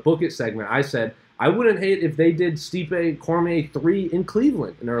 But on the Book It segment, I said I wouldn't hate if they did Stipe Cormier 3 in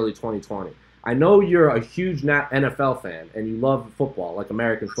Cleveland in early 2020. I know you're a huge NFL fan and you love football, like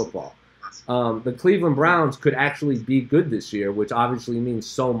American football. The Cleveland Browns could actually be good this year, which obviously means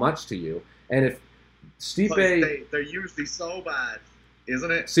so much to you. And if Stipe... They're usually so bad, isn't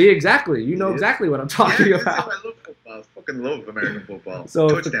it? See, exactly. You know exactly what I'm talking about. I love football. I fucking love American football. So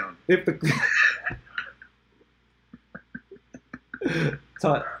touchdown. If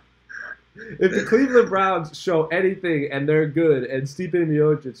the Cleveland Browns show anything and they're good, and Stipe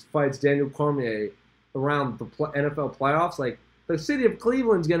Miocic fights Daniel Cormier around the NFL playoffs, like the city of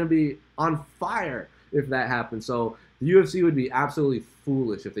Cleveland's going to be on fire if that happens. So the UFC would be absolutely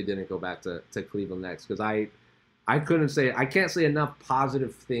foolish if they didn't go back to Cleveland next, because I can't say enough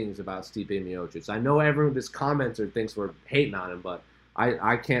positive things about Stipe Miocic. I know everyone, this commenter thinks we're hating on him, but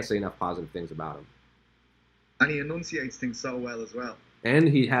I can't say enough positive things about him. And he enunciates things so well as well. And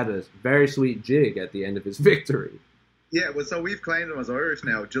he had a very sweet jig at the end of his victory. Yeah, well, so we've claimed him as Irish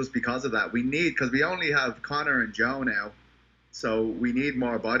now just because of that. Because we only have Conor and Joe now, so we need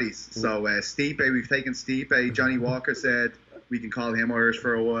more bodies. So Stipe, we've taken Stipe. Johnny Walker said we can call him Irish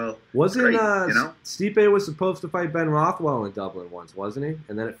for a while. Wasn't Stipe was supposed to fight Ben Rothwell in Dublin once, wasn't he?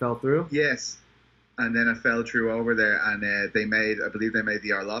 And then it fell through? Yes. And then it fell through over there, and I believe they made the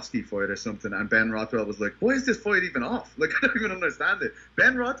Arlovsky fight or something, and Ben Rothwell was like, why is this fight even off? Like, I don't even understand it.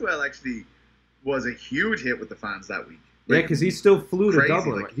 Ben Rothwell actually was a huge hit with the fans that week. Like, yeah, because he still flew to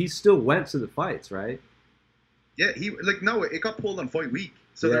Dublin. Like, he still went to the fights, right? Yeah, it got pulled on fight week,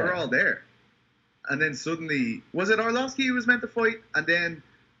 so they were all there. And then suddenly, was it Arlovsky who was meant to fight, and then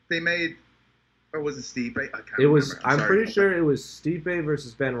they made... Or was it Stipe? I can't remember. I'm pretty sure it was Stipe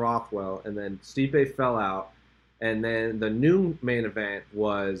versus Ben Rothwell, and then Stipe fell out. And then the new main event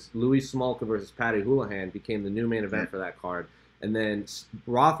was Louis Smolka versus Paddy Holohan, became the new main event for that card. And then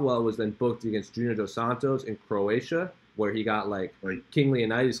Rothwell was then booked against Junior Dos Santos in Croatia, where he got King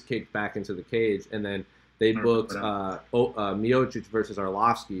Leonidas kicked back into the cage. And then they booked Miocic versus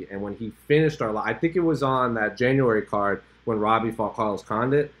Arlovsky. And when he finished I think it was on that January card when Robbie fought Carlos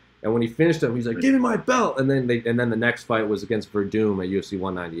Condit. And when he finished him, he's like, "Give me my belt!" And then the next fight was against Verdum at UFC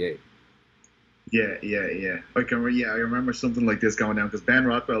 198. Yeah. I remember something like this going down because Ben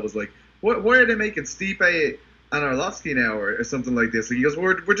Rothwell was like, "Why are they making Stipe and Arlovsky now, or something like this?" Like, he goes,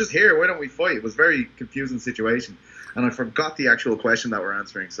 "We're just here. Why don't we fight?" It was a very confusing situation, and I forgot the actual question that we're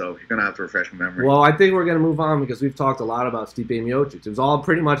answering. So you're gonna have to refresh my memory. Well, I think we're gonna move on because we've talked a lot about Stipe Miocic. It was all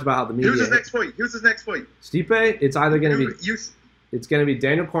pretty much about how the media. Who's his next fight? Stipe? It's either gonna be. It's going to be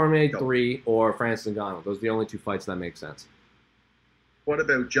Daniel Cormier 3 or Francis Ngannou. Those are the only 2 fights that make sense. What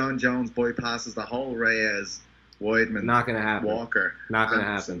about John Jones bypasses the whole Reyes, Weidman, not going to happen. Walker? Not going to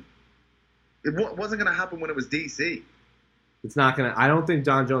happen. It wasn't going to happen when it was DC. It's not going to. I don't think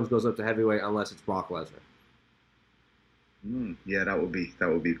John Jones goes up to heavyweight unless it's Brock Lesnar. Yeah, that would be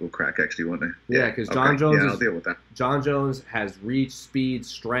a good crack, actually, wouldn't it? Yeah, because John Jones. I'll deal with that. John Jones has reach, speed,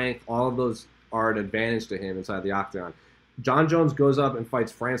 strength. All of those are an advantage to him inside the octagon. John Jones goes up and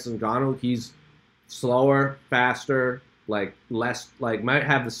fights Francis Ngannou. He's slower, faster, like less, like might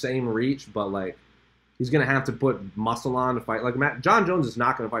have the same reach, but like he's gonna have to put muscle on to fight. Like John Jones is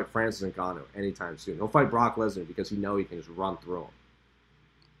not gonna fight Francis Ngannou anytime soon. He'll fight Brock Lesnar because he knows he can just run through him.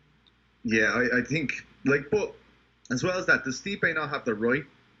 Yeah, I think but as well as that, does Stipe not have the right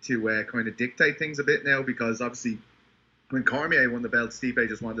to kind of dictate things a bit now? Because obviously, when Cormier won the belt, Stipe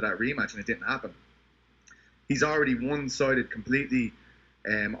just wanted that rematch, and it didn't happen. He's already one-sided, completely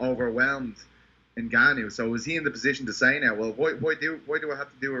overwhelmed Ngannou. So is he in the position to say now, well, why do I have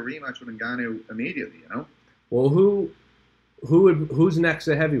to do a rematch with Ngannou immediately? You know. Well, who's next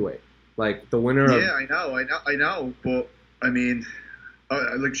to heavyweight? Like the winner of? Yeah, I know. But I mean,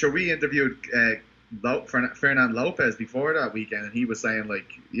 like, sure, we interviewed Fernand Lopez before that weekend, and he was saying,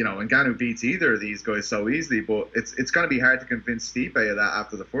 like, you know, Ngannou beats either of these guys so easily, but it's going to be hard to convince Stipe of that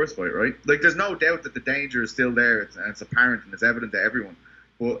after the first fight, right? Like, there's no doubt that the danger is still there, and it's apparent and it's evident to everyone.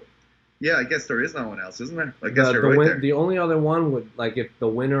 But yeah, I guess there is no one else, isn't there? I guess you're right there. The only other one would, like, if the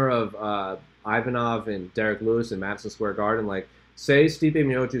winner of Ivanov and Derek Lewis in Madison Square Garden, like, say Stipe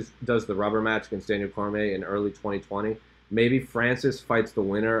Miocic does the rubber match against Daniel Cormier in early 2020. Maybe Francis fights the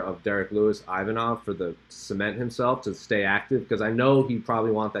winner of Derek Lewis Ivanov for the cement himself to stay active, because I know he'd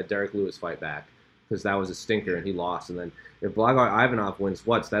probably want that Derek Lewis fight back because that was a stinker and he lost. And then if Blagoy Ivanov wins,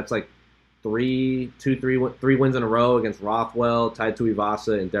 that's like three wins in a row against Rothwell, Tai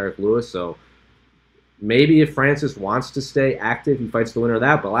Tuivasa, and Derek Lewis. So maybe if Francis wants to stay active, he fights the winner of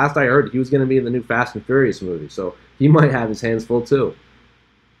that. But last I heard, he was going to be in the new Fast and Furious movie, so he might have his hands full too.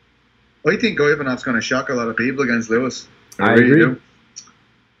 I think Ivanov's going to shock a lot of people against Lewis. I agree. Do.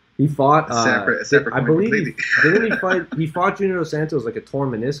 He fought. A separate I believe didn't he fight? He fought Junior Dos Santos like a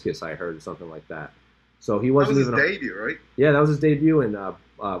torn meniscus. I heard, or something like that. So he wasn't even his debut, right? Yeah, that was his debut in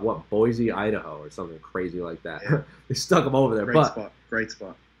Boise, Idaho, or something crazy like that. Yeah. They stuck him over there. Great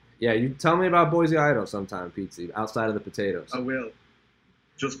spot. Yeah, you tell me about Boise, Idaho sometime, Pete. Outside of the potatoes. I will.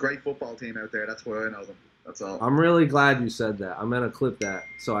 Just great football team out there. That's why I know them. That's all. I'm really glad you said that. I'm gonna clip that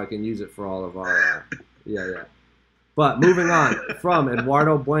so I can use it for all of our. Yeah. But moving on from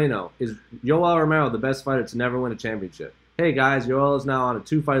Eduardo Bueno, is Yoel Romero the best fighter to never win a championship? Hey guys, Yoel is now on a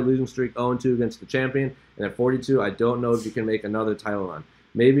 2-fight losing streak, 0-2 against the champion, and at 42, I don't know if you can make another title run.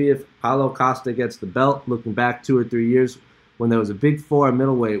 Maybe if Paulo Costa gets the belt, looking back 2 or 3 years when there was a big four at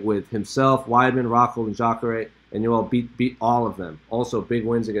middleweight with himself, Weidman, Rockhold, and Jacare, and Yoel beat all of them. Also, big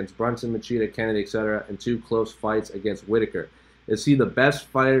wins against Brunson, Machida, Kennedy, etc., and 2 close fights against Whitaker. Is he the best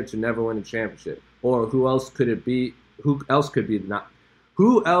fighter to never win a championship? Or who else could it be? Who else could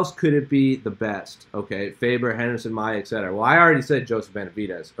it be the best? Okay, Faber, Henderson, Maia, etc. Well, I already said Joseph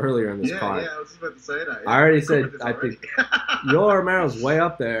Benavidez earlier in this card. Yeah, I was just about to say that. Yeah. I already said I think Yoel Romero's way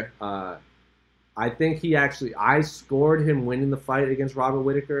up there. I think I scored him winning the fight against Robert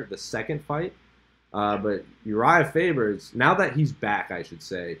Whitaker, the second fight. But Uriah Faber, now that he's back, I should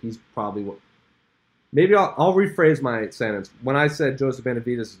say, he's probably maybe I'll rephrase my sentence. When I said Joseph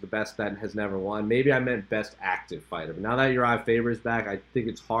Benavidez is the best that has never won, maybe I meant best active fighter. But now that Uriah Faber is back, I think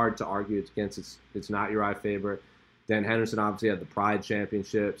it's hard to argue it's not Uriah Faber. Dan Henderson obviously had the Pride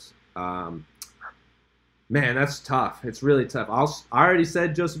Championships. Man, that's tough. It's really tough. I already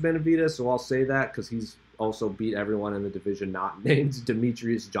said Joseph Benavidez, so I'll say that because he's also beat everyone in the division not named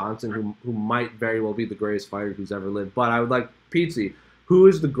Demetrius Johnson, who might very well be the greatest fighter who's ever lived. But I would like Pete. Who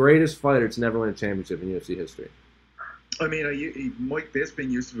is the greatest fighter to never win a championship in UFC history? I mean, Mike Bisping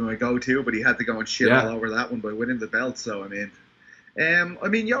used to be my go-to, but he had to go and shit all over that one by winning the belt. So, I mean,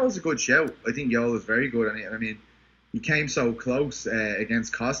 Yoel's a good shout. I think Yoel is very good. I mean, he came so close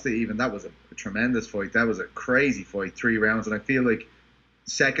against Costa even. That was a tremendous fight. That was a crazy fight, 3 rounds. And I feel like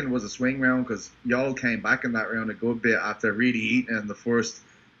second was a swing round because Yoel came back in that round a good bit after really eating in the first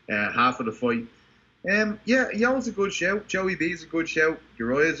half of the fight. Yoel's a good shout. Joey B's a good shout.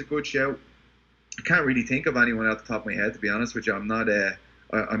 Uriah's a good shout. I can't really think of anyone off the top of my head, to be honest with you. I'm not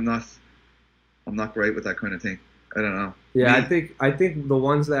great with that kind of thing. I don't know. Yeah, I think the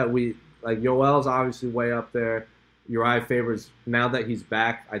ones that we like, Yoel's obviously way up there. Uriah Faber's, now that he's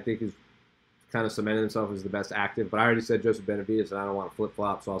back, I think he's kind of cemented himself as the best active. But I already said Joseph Benavidez, and I don't want to flip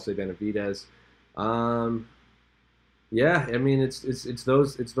flop, so I'll say Benavidez. Yeah, I mean it's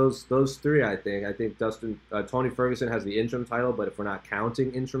those three. I think Tony Ferguson has the interim title, but if we're not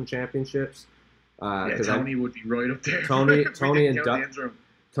counting interim championships, Tony would be right up there.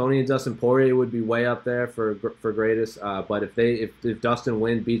 Tony and Dustin Poirier would be way up there for greatest. But if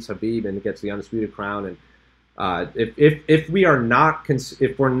Dustin beats Khabib and gets the undisputed crown, and if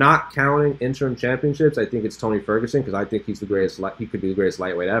we're not counting interim championships, I think it's Tony Ferguson because I think he's the greatest. He could be the greatest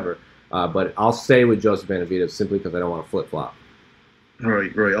lightweight ever. But I'll stay with Joseph Benavidez simply because I don't want to flip flop.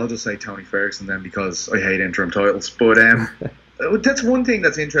 Right. I'll just say Tony Ferguson then because I hate interim titles. But that's one thing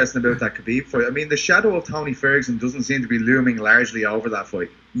that's interesting about that Khabib fight. I mean, the shadow of Tony Ferguson doesn't seem to be looming largely over that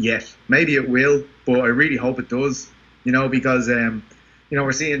fight yet. Maybe it will, but I really hope it does. Because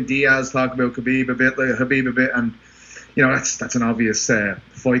we're seeing Diaz talk about Khabib a bit, and that's an obvious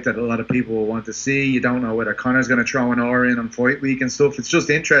fight that a lot of people will want to see. You don't know whether Conor's going to throw an R in on fight week and stuff. It's just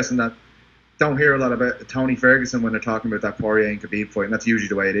interesting that don't hear a lot about Tony Ferguson when they're talking about that Poirier and Khabib fight, and that's usually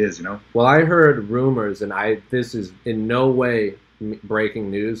the way it is, Well, I heard rumors, and this is in no way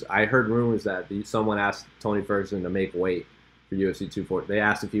breaking news. I heard rumors that someone asked Tony Ferguson to make weight for UFC 240. They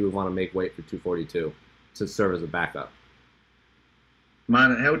asked if he would want to make weight for 242 to serve as a backup.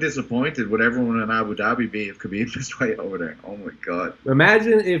 Man, how disappointed would everyone in Abu Dhabi be if Khabib missed weight over there? Oh my God!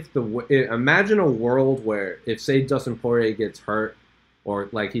 Imagine a world where if say Dustin Poirier gets hurt, or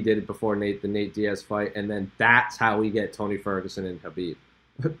like he did it before the Nate Diaz fight, and then that's how we get Tony Ferguson and Khabib.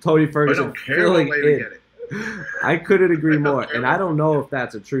 Tony Ferguson. I don't care what way we get it. I couldn't agree more, and I don't know if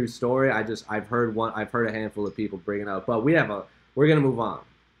that's a true story. I've heard a handful of people bring it up, but we're gonna move on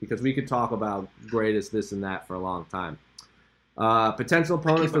because we could talk about greatest this and that for a long time. Potential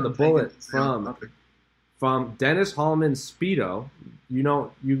opponents for the Bullet from Dennis Hallman Speedo.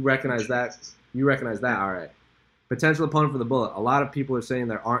 You recognize that. You recognize that, all right. Potential opponent for the Bullet. A lot of people are saying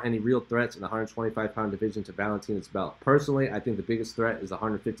there aren't any real threats in the 125-pound division to Valentina's belt. Personally, I think the biggest threat is the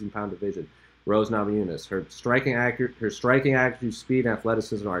 115-pound division. Rose Namajunas. Her striking accuracy, speed, and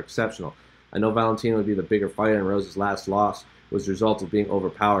athleticism are exceptional. I know Valentina would be the bigger fighter, and Rose's last loss was the result of being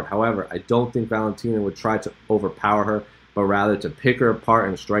overpowered. However, I don't think Valentina would try to overpower her, but rather to pick her apart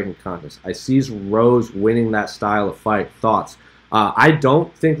in a striking contest. I see Rose winning that style of fight. Thoughts? I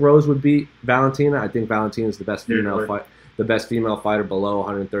don't think Rose would beat Valentina. I think Valentina is the best female fighter below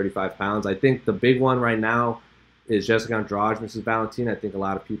 135 pounds. I think the big one right now is Jessica Andrade versus Valentina. I think a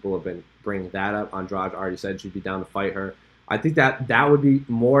lot of people have been bringing that up. Andrade already said she'd be down to fight her. I think that would be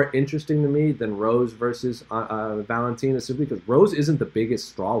more interesting to me than Rose versus Valentina, simply because Rose isn't the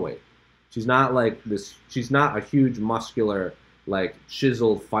biggest strawweight. She's not like this. She's not a huge, muscular, like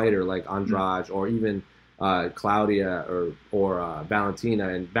chiseled fighter like Andrade or even Claudia or Valentina.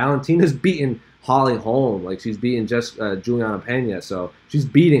 And Valentina's beaten Holly Holm, like she's beating Juliana Pena. So she's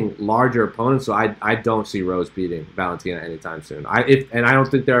beating larger opponents. So I don't see Rose beating Valentina anytime soon. I don't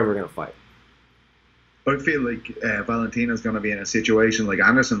think they're ever gonna fight. I feel like Valentina's gonna be in a situation like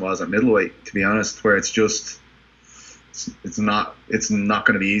Anderson was at middleweight, to be honest, where it's not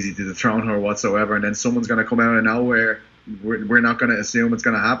going to be easy to dethrone her whatsoever, and then someone's going to come out of nowhere. We're not going to assume it's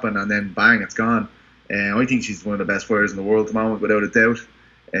going to happen, and then bang, it's gone. I think she's one of the best fighters in the world at the moment, without a doubt.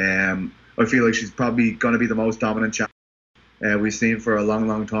 I feel like she's probably going to be the most dominant challenger we've seen for a long,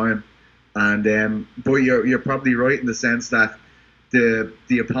 long time. And but you're probably right in the sense that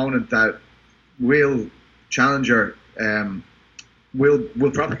the opponent that will challenge her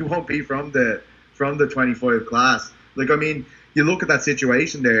will probably won't be from the 25 class. Like, I mean, you look at that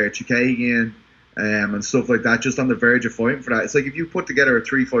situation there, Chikagian and stuff like that, just on the verge of fighting for that. It's like if you put together a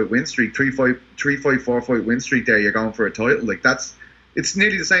 3-fight win streak, 4-fight win streak there, you're going for a title. Like, it's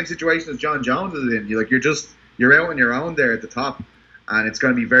nearly the same situation as John Jones is in. You're out on your own there at the top, and it's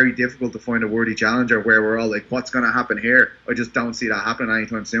going to be very difficult to find a worthy challenger where we're all like, what's going to happen here? I just don't see that happening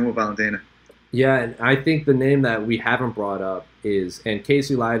anytime soon with Valentina. Yeah, and I think the name that we haven't brought up is, and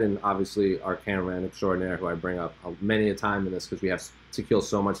Casey Leydon, obviously our cameraman extraordinaire, who I bring up many a time in this because we have to kill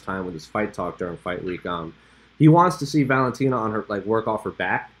so much time with his fight talk during fight week. He wants to see Valentina on her work off her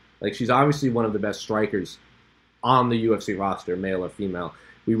back. Like, she's obviously one of the best strikers on the UFC roster, male or female.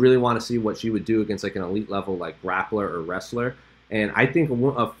 We really want to see what she would do against like an elite level like grappler or wrestler. And I think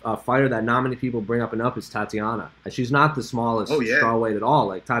a fighter that not many people bring up enough is Tatiana. She's not the smallest strawweight at all.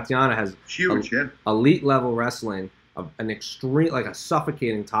 Like, Tatiana has elite level wrestling, an extreme, like a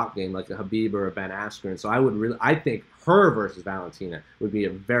suffocating top game, like a Khabib or a Ben Askren. So I think her versus Valentina would be a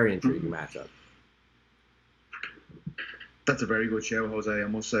very intriguing matchup. That's a very good show, Jose. I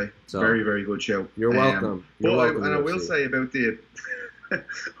must say, very, very good show. You're welcome. I will say about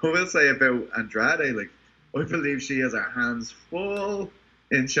Andrade, like, I believe she has her hands full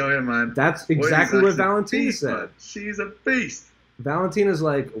in China, man. That's exactly what Valentina said. Man. She's a beast. Valentina's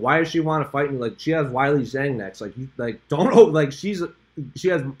like, why does she want to fight me? Like, she has Weili Zhang next. Like, don't like she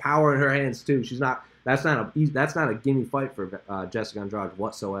has power in her hands too. She's not. That's not a gimme fight for Jessica Andrade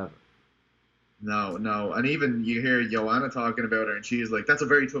whatsoever. No, and even you hear Joanna talking about her, and she's like, "That's a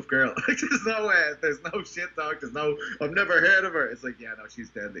very tough girl." Like, there's no shit talk. I've never heard of her. It's like, yeah, no, she's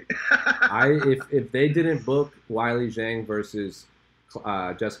deadly. If they didn't book Weili Zhang versus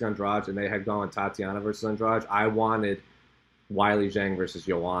Jessica Andrade, and they had gone Tatiana versus Andrade, I wanted Weili Zhang versus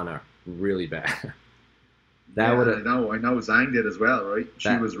Joanna really bad. I know Zhang did as well, right?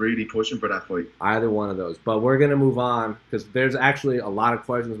 She was really pushing for that fight. Either one of those. But we're going to move on because there's actually a lot of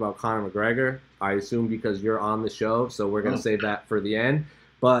questions about Conor McGregor. I assume because you're on the show, so we're going to save that for the end.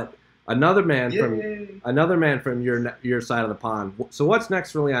 But another man from your side of the pond. So what's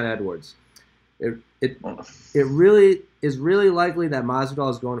next for Leon Edwards? It really is really likely that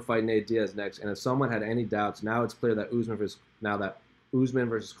Masvidal is going to fight Nate Diaz next. And if someone had any doubts, now it's clear that Usman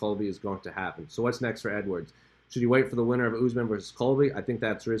versus Colby is going to happen. So what's next for Edwards? Should he wait for the winner of Usman versus Colby? I think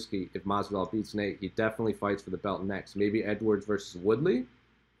that's risky. If Masvidal beats Nate, he definitely fights for the belt next. Maybe Edwards versus Woodley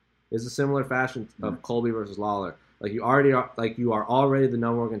is a similar fashion of Colby versus Lawler. You are already the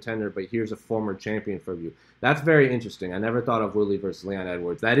number one contender, but here's a former champion for you. That's very interesting. I never thought of Woodley versus Leon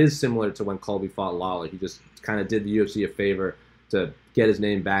Edwards. That is similar to when Colby fought Lawler. He just kind of did the UFC a favor to get his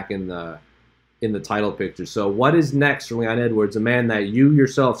name back in the title picture. So what is next for Leon Edwards, a man that you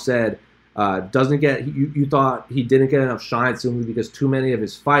yourself said you thought he didn't get enough shine simply because too many of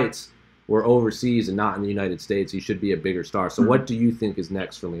his fights were overseas and not in the United States. He should be a bigger star. So what do you think is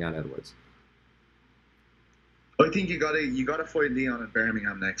next for Leon Edwards? I think you gotta fight Leon in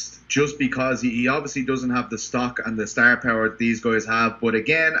Birmingham next, just because he obviously doesn't have the stock and the star power that these guys have. But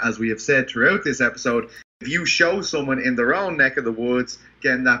again, as we have said throughout this episode, if you show someone in their own neck of the woods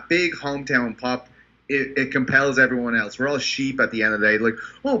getting that big hometown pop, it compels everyone else. We're all sheep at the end of the day. Like,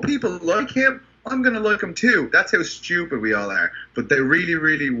 oh, people like him, I'm going to like him too. That's how stupid we all are. But that really,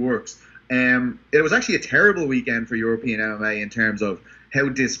 really works. It was actually a terrible weekend for European MMA in terms of how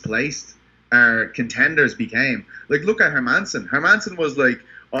displaced our contenders became. Like, look at Hermansson. Hermansson was like,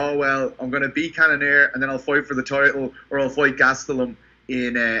 oh, well, I'm going to beat Cannonier and then I'll fight for the title, or I'll fight Gastelum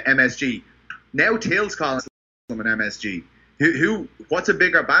in MSG. Now Till's calling him an MSG. What's a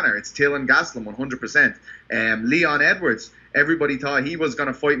bigger banner? It's Till and Gastelum, 100%. Leon Edwards, everybody thought he was going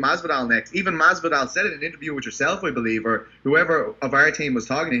to fight Masvidal next. Even Masvidal said it in an interview with yourself, I believe, or whoever of our team was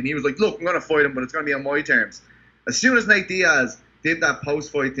talking to him. He was like, look, I'm going to fight him, but it's going to be on my terms. As soon as Nate Diaz did that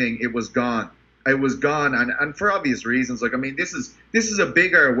post-fight thing, it was gone. It was gone, and for obvious reasons. Like, I mean, this is a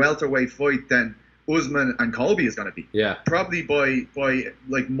bigger welterweight fight than Usman and Colby is going to be. Yeah. Probably by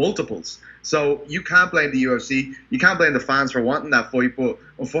like multiples. So you can't blame the UFC. You can't blame the fans for wanting that fight. But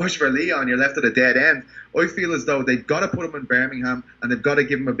unfortunately for Leon, you're left at a dead end. I feel as though they've got to put him in Birmingham and they've got to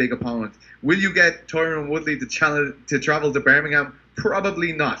give him a big opponent. Will you get Tyron Woodley to travel to Birmingham?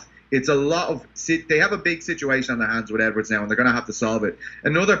 Probably not. It's a lot of they have a big situation on their hands with Edwards now, and they're going to have to solve it.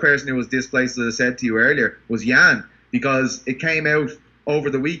 Another person who was displaced, as I said to you earlier, was Yan, because it came out over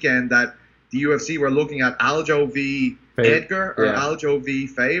the weekend that the UFC were looking at Aljo v. Edgar or Aljo v.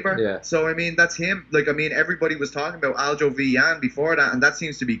 Faber. Yeah. So, I mean, that's him. Like, I mean, everybody was talking about Aljo v. Yan before that, and that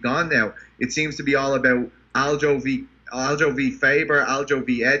seems to be gone now. It seems to be all about Aljo v. Faber, Aljo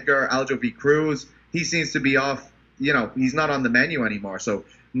v. Edgar, Aljo v. Cruz. He seems to be off, he's not on the menu anymore. So,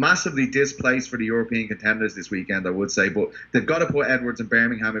 massively displaced for the European contenders this weekend, I would say. But they've got to put Edwards in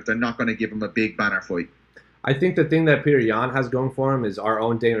Birmingham if they're not going to give him a big banner fight. I think the thing that Peter Yan has going for him is our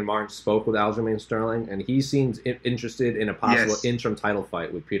own Damon Martin spoke with Aljamain Sterling, and he seems interested in a possible interim title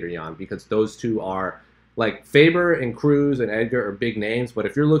fight with Peter Yan, because those two are, like, Faber and Cruz and Edgar are big names, but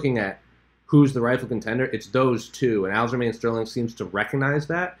if you're looking at who's the rightful contender, it's those two, and Aljamain Sterling seems to recognize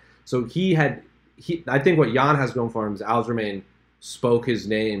that. So I think what Yan has going for him is Aljamain spoke his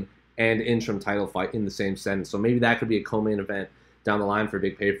name and interim title fight in the same sentence. So maybe that could be a co-main event down the line for a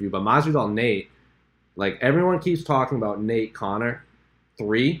big pay-per-view. But Masvidal Nate, like, everyone keeps talking about Nate Conor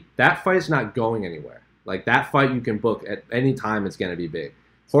 3. That fight's not going anywhere. Like, that fight you can book at any time. It's going to be big.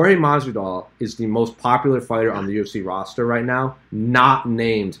 Jorge Masvidal is the most popular fighter on the UFC roster right now, not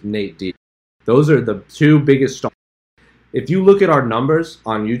named Nate Diaz. Those are the two biggest stars. If you look at our numbers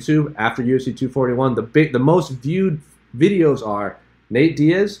on YouTube after UFC 241, the most viewed videos are Nate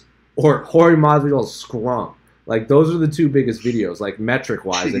Diaz or Jorge Masvidal's scrum. Like, those are the two biggest videos, like,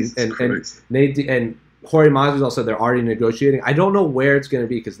 metric-wise. And Nate and Jorge Masvidal said they're already negotiating. I don't know where it's going to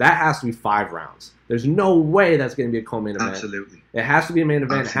be because that has to be 5 rounds. There's no way that's going to be a co-main event. Absolutely. It has to be a main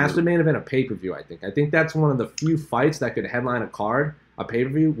event. Absolutely. It has to be a main event a pay-per-view, I think. I think that's one of the few fights that could headline a card, a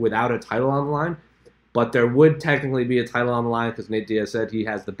pay-per-view, without a title on the line. But there would technically be a title on the line because Nate Diaz said he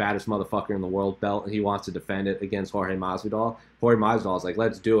has the baddest motherfucker in the world belt and he wants to defend it against Jorge Masvidal. Jorge Masvidal is like,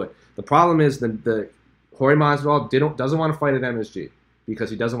 let's do it. The problem is the Jorge Masvidal doesn't want to fight at MSG because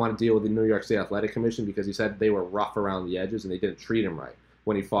he doesn't want to deal with the New York State Athletic Commission because he said they were rough around the edges and they didn't treat him right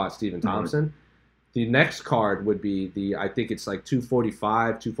when he fought Stephen Thompson. Mm-hmm. The next card would be I think it's like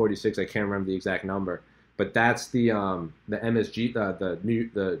 245, 246. I can't remember the exact number, but that's the MSG,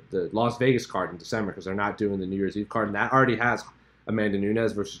 the Las Vegas card in December because they're not doing the New Year's Eve card, and that already has Amanda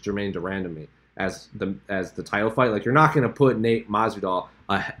Nunes versus Jermaine Durandamy as the title fight. Like, you're not going to put Nate Masvidal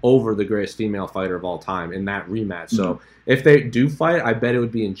over the greatest female fighter of all time in that rematch. Mm-hmm. So if they do fight, I bet it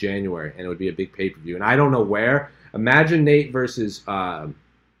would be in January, and it would be a big pay-per-view. And I don't know where. Imagine Nate versus Jorge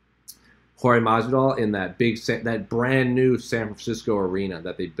Masvidal in that brand new San Francisco arena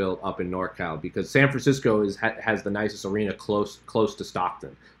that they built up in NorCal, because San Francisco has the nicest arena close to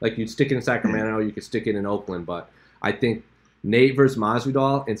Stockton. Like, you'd stick it in Sacramento, you could stick it in Oakland, but I think Nate versus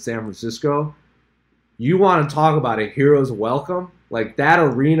Masvidal in San Francisco, you want to talk about a hero's welcome? Like, that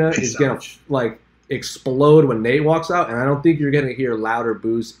arena is gonna like explode when Nate walks out, and I don't think you're gonna hear louder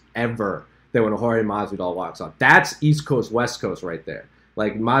boos ever than when Jorge Masvidal walks out. That's East Coast, West Coast right there.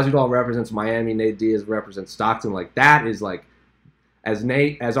 Like, Masvidal represents Miami, Nate Diaz represents Stockton. Like, that is like, as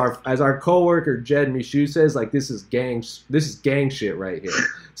our coworker Jed Michoud says, like, this is gang shit right here.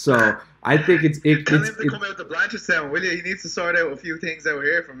 So I think it's Tell him to come out to Blanchardstown, will you? He needs to sort out a few things out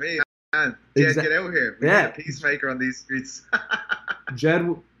here for me. Man, Jed, get out here. We need a peacemaker on these streets. Jed,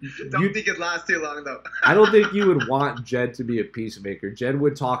 don't think it lasts too long, though. I don't think you would want Jed to be a peacemaker. Jed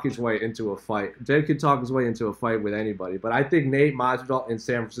would talk his way into a fight. Jed could talk his way into a fight with anybody. But I think Nate Masvidal in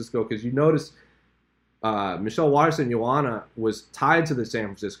San Francisco, because you notice Michelle Waterson Joanna was tied to the San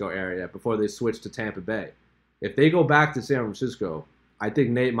Francisco area before they switched to Tampa Bay. If they go back to San Francisco, I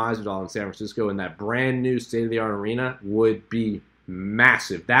think Nate Masvidal in San Francisco in that brand new state-of-the-art arena would be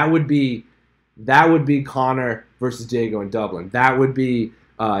massive. That would be Conor versus Diego in Dublin. That would be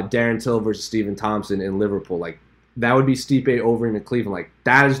Darren Till versus Stephen Thompson in Liverpool. Like, that would be Stipe Overeem in Cleveland. Like,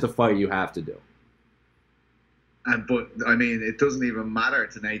 that is the fight you have to do. But I mean, it doesn't even matter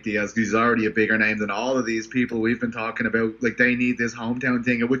to Nate Diaz. He's already a bigger name than all of these people we've been talking about. Like, they need this hometown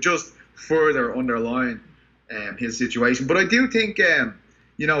thing. It would just further underline his situation. But I do think,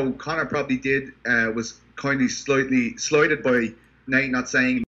 Conor probably was kind of slightly slighted by Nate not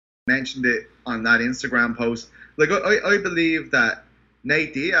saying, he mentioned it on that Instagram post. Like, I believe that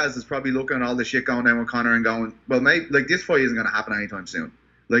Nate Diaz is probably looking at all the shit going down with Conor and going, well, mate, like, this fight isn't going to happen anytime soon.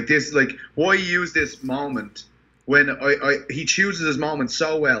 Like, this, like, why use this moment when he chooses his moment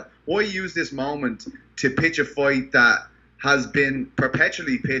so well? Why use this moment to pitch a fight that has been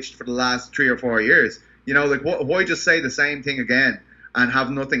perpetually pitched for the last 3 or 4 years? You know, like, why just say the same thing again and have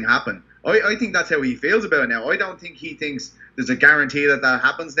nothing happen? I think that's how he feels about it now. I don't think he thinks there's a guarantee that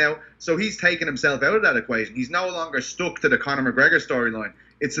happens now. So he's taken himself out of that equation. He's no longer stuck to the Conor McGregor storyline.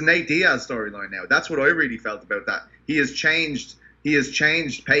 It's the Nate Diaz storyline now. That's what I really felt about that. He has changed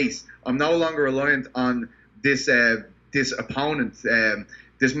pace. I'm no longer reliant on this opponent,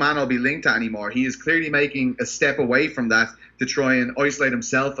 this man I'll be linked to anymore. He is clearly making a step away from that to try and isolate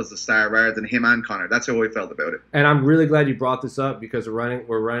himself as a star rather than him and Conor. That's how I felt about it. And I'm really glad you brought this up because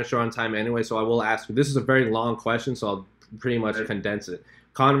we're running short on time anyway, so I will ask you. This is a very long question, so I'll pretty much condense it.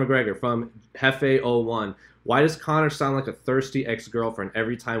 Conor McGregor from Hefe01. Why does Conor sound like a thirsty ex-girlfriend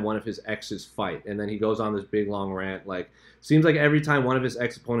every time one of his exes fight? And then he goes on this big long rant. Like, seems like every time one of his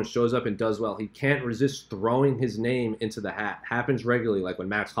ex-opponents shows up and does well, he can't resist throwing his name into the hat. Happens regularly, like when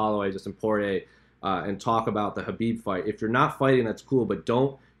Max Holloway, Justin Poirier, and talk about the Khabib fight. If you're not fighting, that's cool, but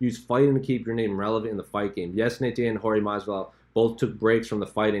don't use fighting to keep your name relevant in the fight game. Yes, Nate Diaz and Jorge Masvidal both took breaks from the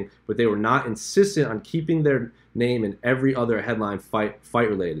fighting, but they were not insistent on keeping their name in every other headline fight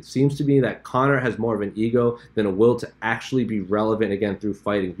related. It seems to me that Conor has more of an ego than a will to actually be relevant again through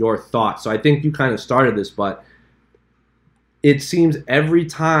fighting. Your thoughts? So I think you kind of started this, but it seems every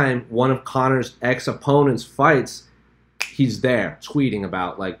time one of Conor's ex-opponents fights, he's there tweeting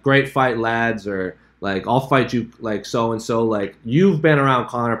about, like, great fight, lads, or like, I'll fight you, like, so-and-so. Like, you've been around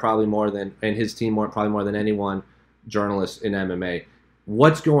Conor probably more than, and his team probably more than anyone journalist in MMA.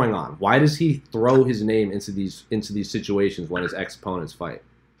 What's going on? Why does he throw his name into these situations when his ex-opponents fight?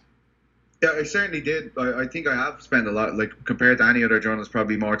 Yeah, I certainly did. I think I have spent a lot, like, compared to any other journalist,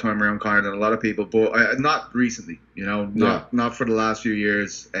 probably more time around Conor than a lot of people, but not recently, not for the last few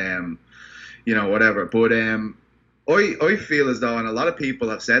years. whatever. But I feel as though, and a lot of people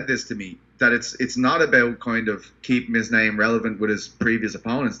have said this to me, that it's not about kind of keeping his name relevant with his previous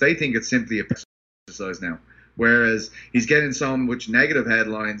opponents. They think it's simply a exercise now. Whereas he's getting so much negative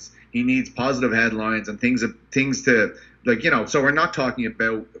headlines, he needs positive headlines and things to, like, so we're not talking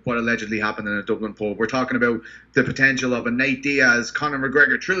about what allegedly happened in a Dublin pub. We're talking about the potential of a Nate Diaz, Conor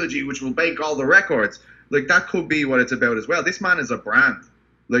McGregor trilogy, which will break all the records. Like, that could be what it's about as well. This man is a brand.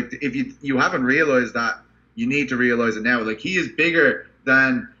 Like, if you haven't realized that, you need to realize it now. Like, he is bigger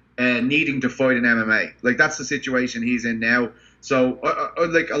than needing to fight in MMA. Like, that's the situation he's in now. So,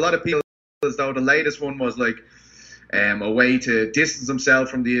 like, a lot of people, as though the latest one was like a way to distance himself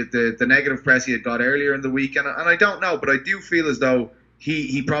from the negative press he had got earlier in the week, and I don't know, but I do feel as though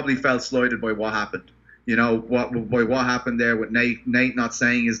he probably felt slighted by what happened. What happened there with Nate not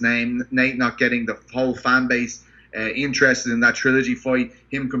saying his name, Nate not getting the whole fan base interested in that trilogy fight,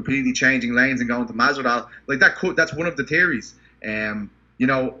 him completely changing lanes and going to Masvidal. Like, that's one of the theories.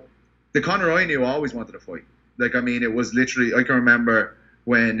 The Conor I knew always wanted to fight. Like, I mean, it was literally, I can remember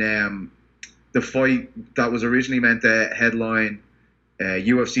when the fight that was originally meant to headline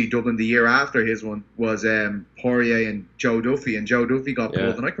UFC Dublin the year after his one was Poirier and Joe Duffy, and Joe Duffy got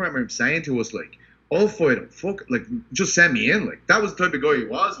pulled. And I can remember him saying to us, like, I'll fight him. Fuck, like, just send me in. Like, that was the type of guy he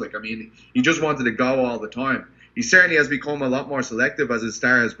was. Like, I mean, he just wanted to go all the time. He certainly has become a lot more selective as his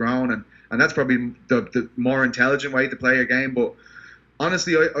star has grown, and that's probably the more intelligent way to play a game. But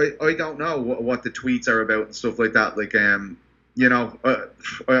honestly, I don't know what the tweets are about and stuff like that. Like, I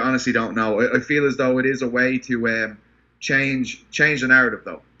honestly don't know. I feel as though it is a way to change the narrative,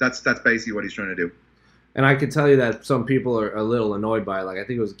 though. That's basically what he's trying to do. And I can tell you that some people are a little annoyed by it. Like, I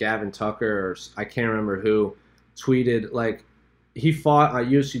think it was Gavin Tucker, or I can't remember who, tweeted, like, he fought at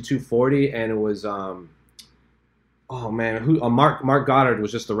UFC 240, and it was Mark Goddard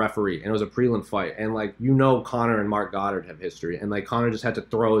was just the referee, and it was a prelim fight. And, like, Conor and Mark Goddard have history, and, like, Conor just had to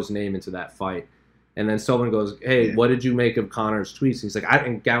throw his name into that fight. And then someone goes, hey, what did you make of Conor's tweets? And he's like,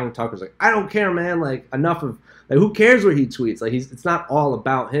 and Gavin Tucker's like, I don't care, man. Like, enough of, like, who cares what he tweets? Like, it's not all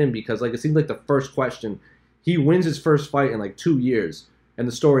about him, because, like, it seems like the first question, he wins his first fight in, like, 2 years. And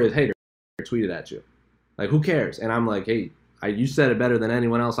the story is, hey, they tweeted at you. Like, who cares? And I'm like, hey, you said it better than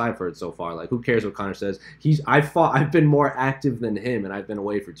anyone else I've heard so far. Like, who cares what Conor says? I've been more active than him, and I've been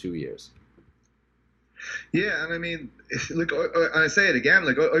away for 2 years. Yeah, and I mean, look, I say it again,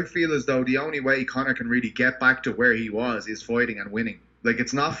 like, I feel as though the only way Conor can really get back to where he was is fighting and winning. Like,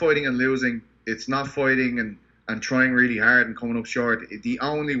 it's not fighting and losing. It's not fighting and trying really hard and coming up short. The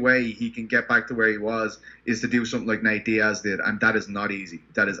only way he can get back to where he was is to do something like Nate Diaz did, and that is not easy.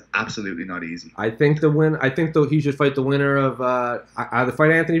 That is absolutely not easy. I think he should fight the winner of either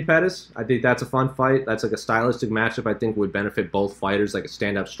fight Anthony Pettis. I think that's a fun fight. That's like a stylistic matchup I think would benefit both fighters, like a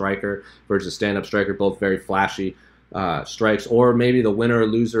stand-up striker versus a stand-up striker, both very flashy strikes. Or maybe the winner or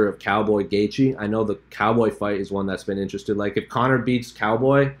loser of Cowboy Gaethje. I know the Cowboy fight is one that's been interested. Like, if Conor beats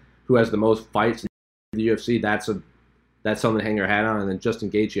Cowboy, who has the most fights in the UFC, that's something to hang your hat on. And then Justin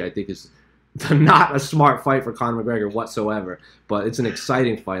Gaethje, I think, is not a smart fight for Conor McGregor whatsoever, but it's an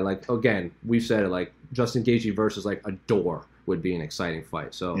exciting fight. Like, again, we've said it, like, Justin Gaethje versus, like, a door would be an exciting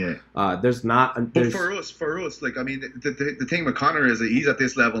fight. So there's not. But for us, like, I mean, the thing with Conor is that he's at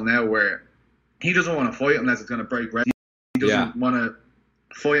this level now where he doesn't want to fight unless it's going to break records. He doesn't want to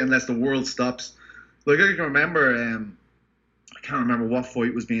fight unless the world stops. Like, I can remember, I can't remember what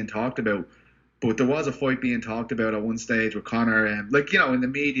fight was being talked about, but there was a fight being talked about at one stage with Conor, and like, in the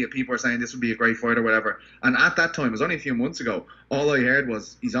media, people are saying this would be a great fight or whatever. And at that time, it was only a few months ago, all I heard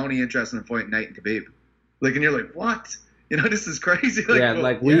was he's only interested in fighting Nate and Khabib. Like, and you're like, what? This is crazy.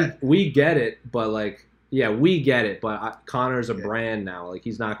 Like, we get it, but like, we get it. But Conor's a brand now. Like,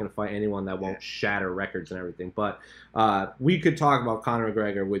 he's not going to fight anyone that won't shatter records and everything. But we could talk about Conor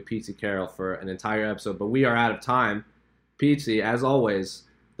McGregor with Pete Carroll for an entire episode, but we are out of time. Pete, as always,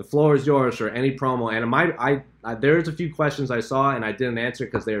 the floor is yours for any promo. And there's a few questions I saw and I didn't answer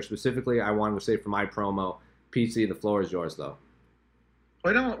because they are specifically I wanted to say for my promo. Pete, the floor is yours, though.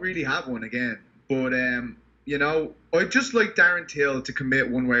 I don't really have one again, but I just like Darren Till to commit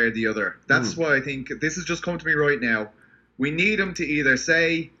one way or the other. That's why I think this has just come to me right now. We need him to either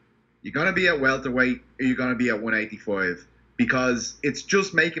say you're going to be at welterweight or you're going to be at 185, because it's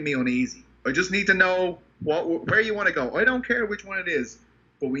just making me uneasy. I just need to know where you want to go. I don't care which one it is,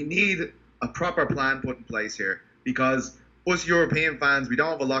 but we need a proper plan put in place here, because us European fans, we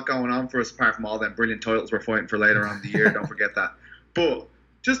don't have a lot going on for us apart from all them brilliant titles we're fighting for later on in the year. Don't forget that. But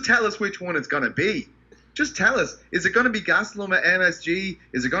just tell us which one it's going to be. Just tell us. Is it going to be Gastelum at MSG?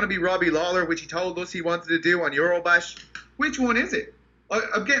 Is it going to be Robbie Lawler, which he told us he wanted to do on Eurobash? Which one is it?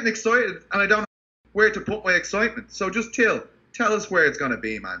 I'm getting excited, and I don't know where to put my excitement. So just tell us where it's going to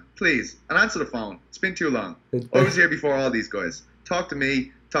be, man. Please. And answer the phone. It's been too long. I was here before all these guys. Talk to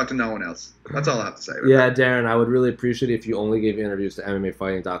me. Talk to no one else. That's all I have to say. Yeah, Darren, I would really appreciate it if you only gave interviews to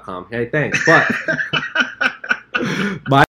MMAfighting.com. Hey, thanks. But...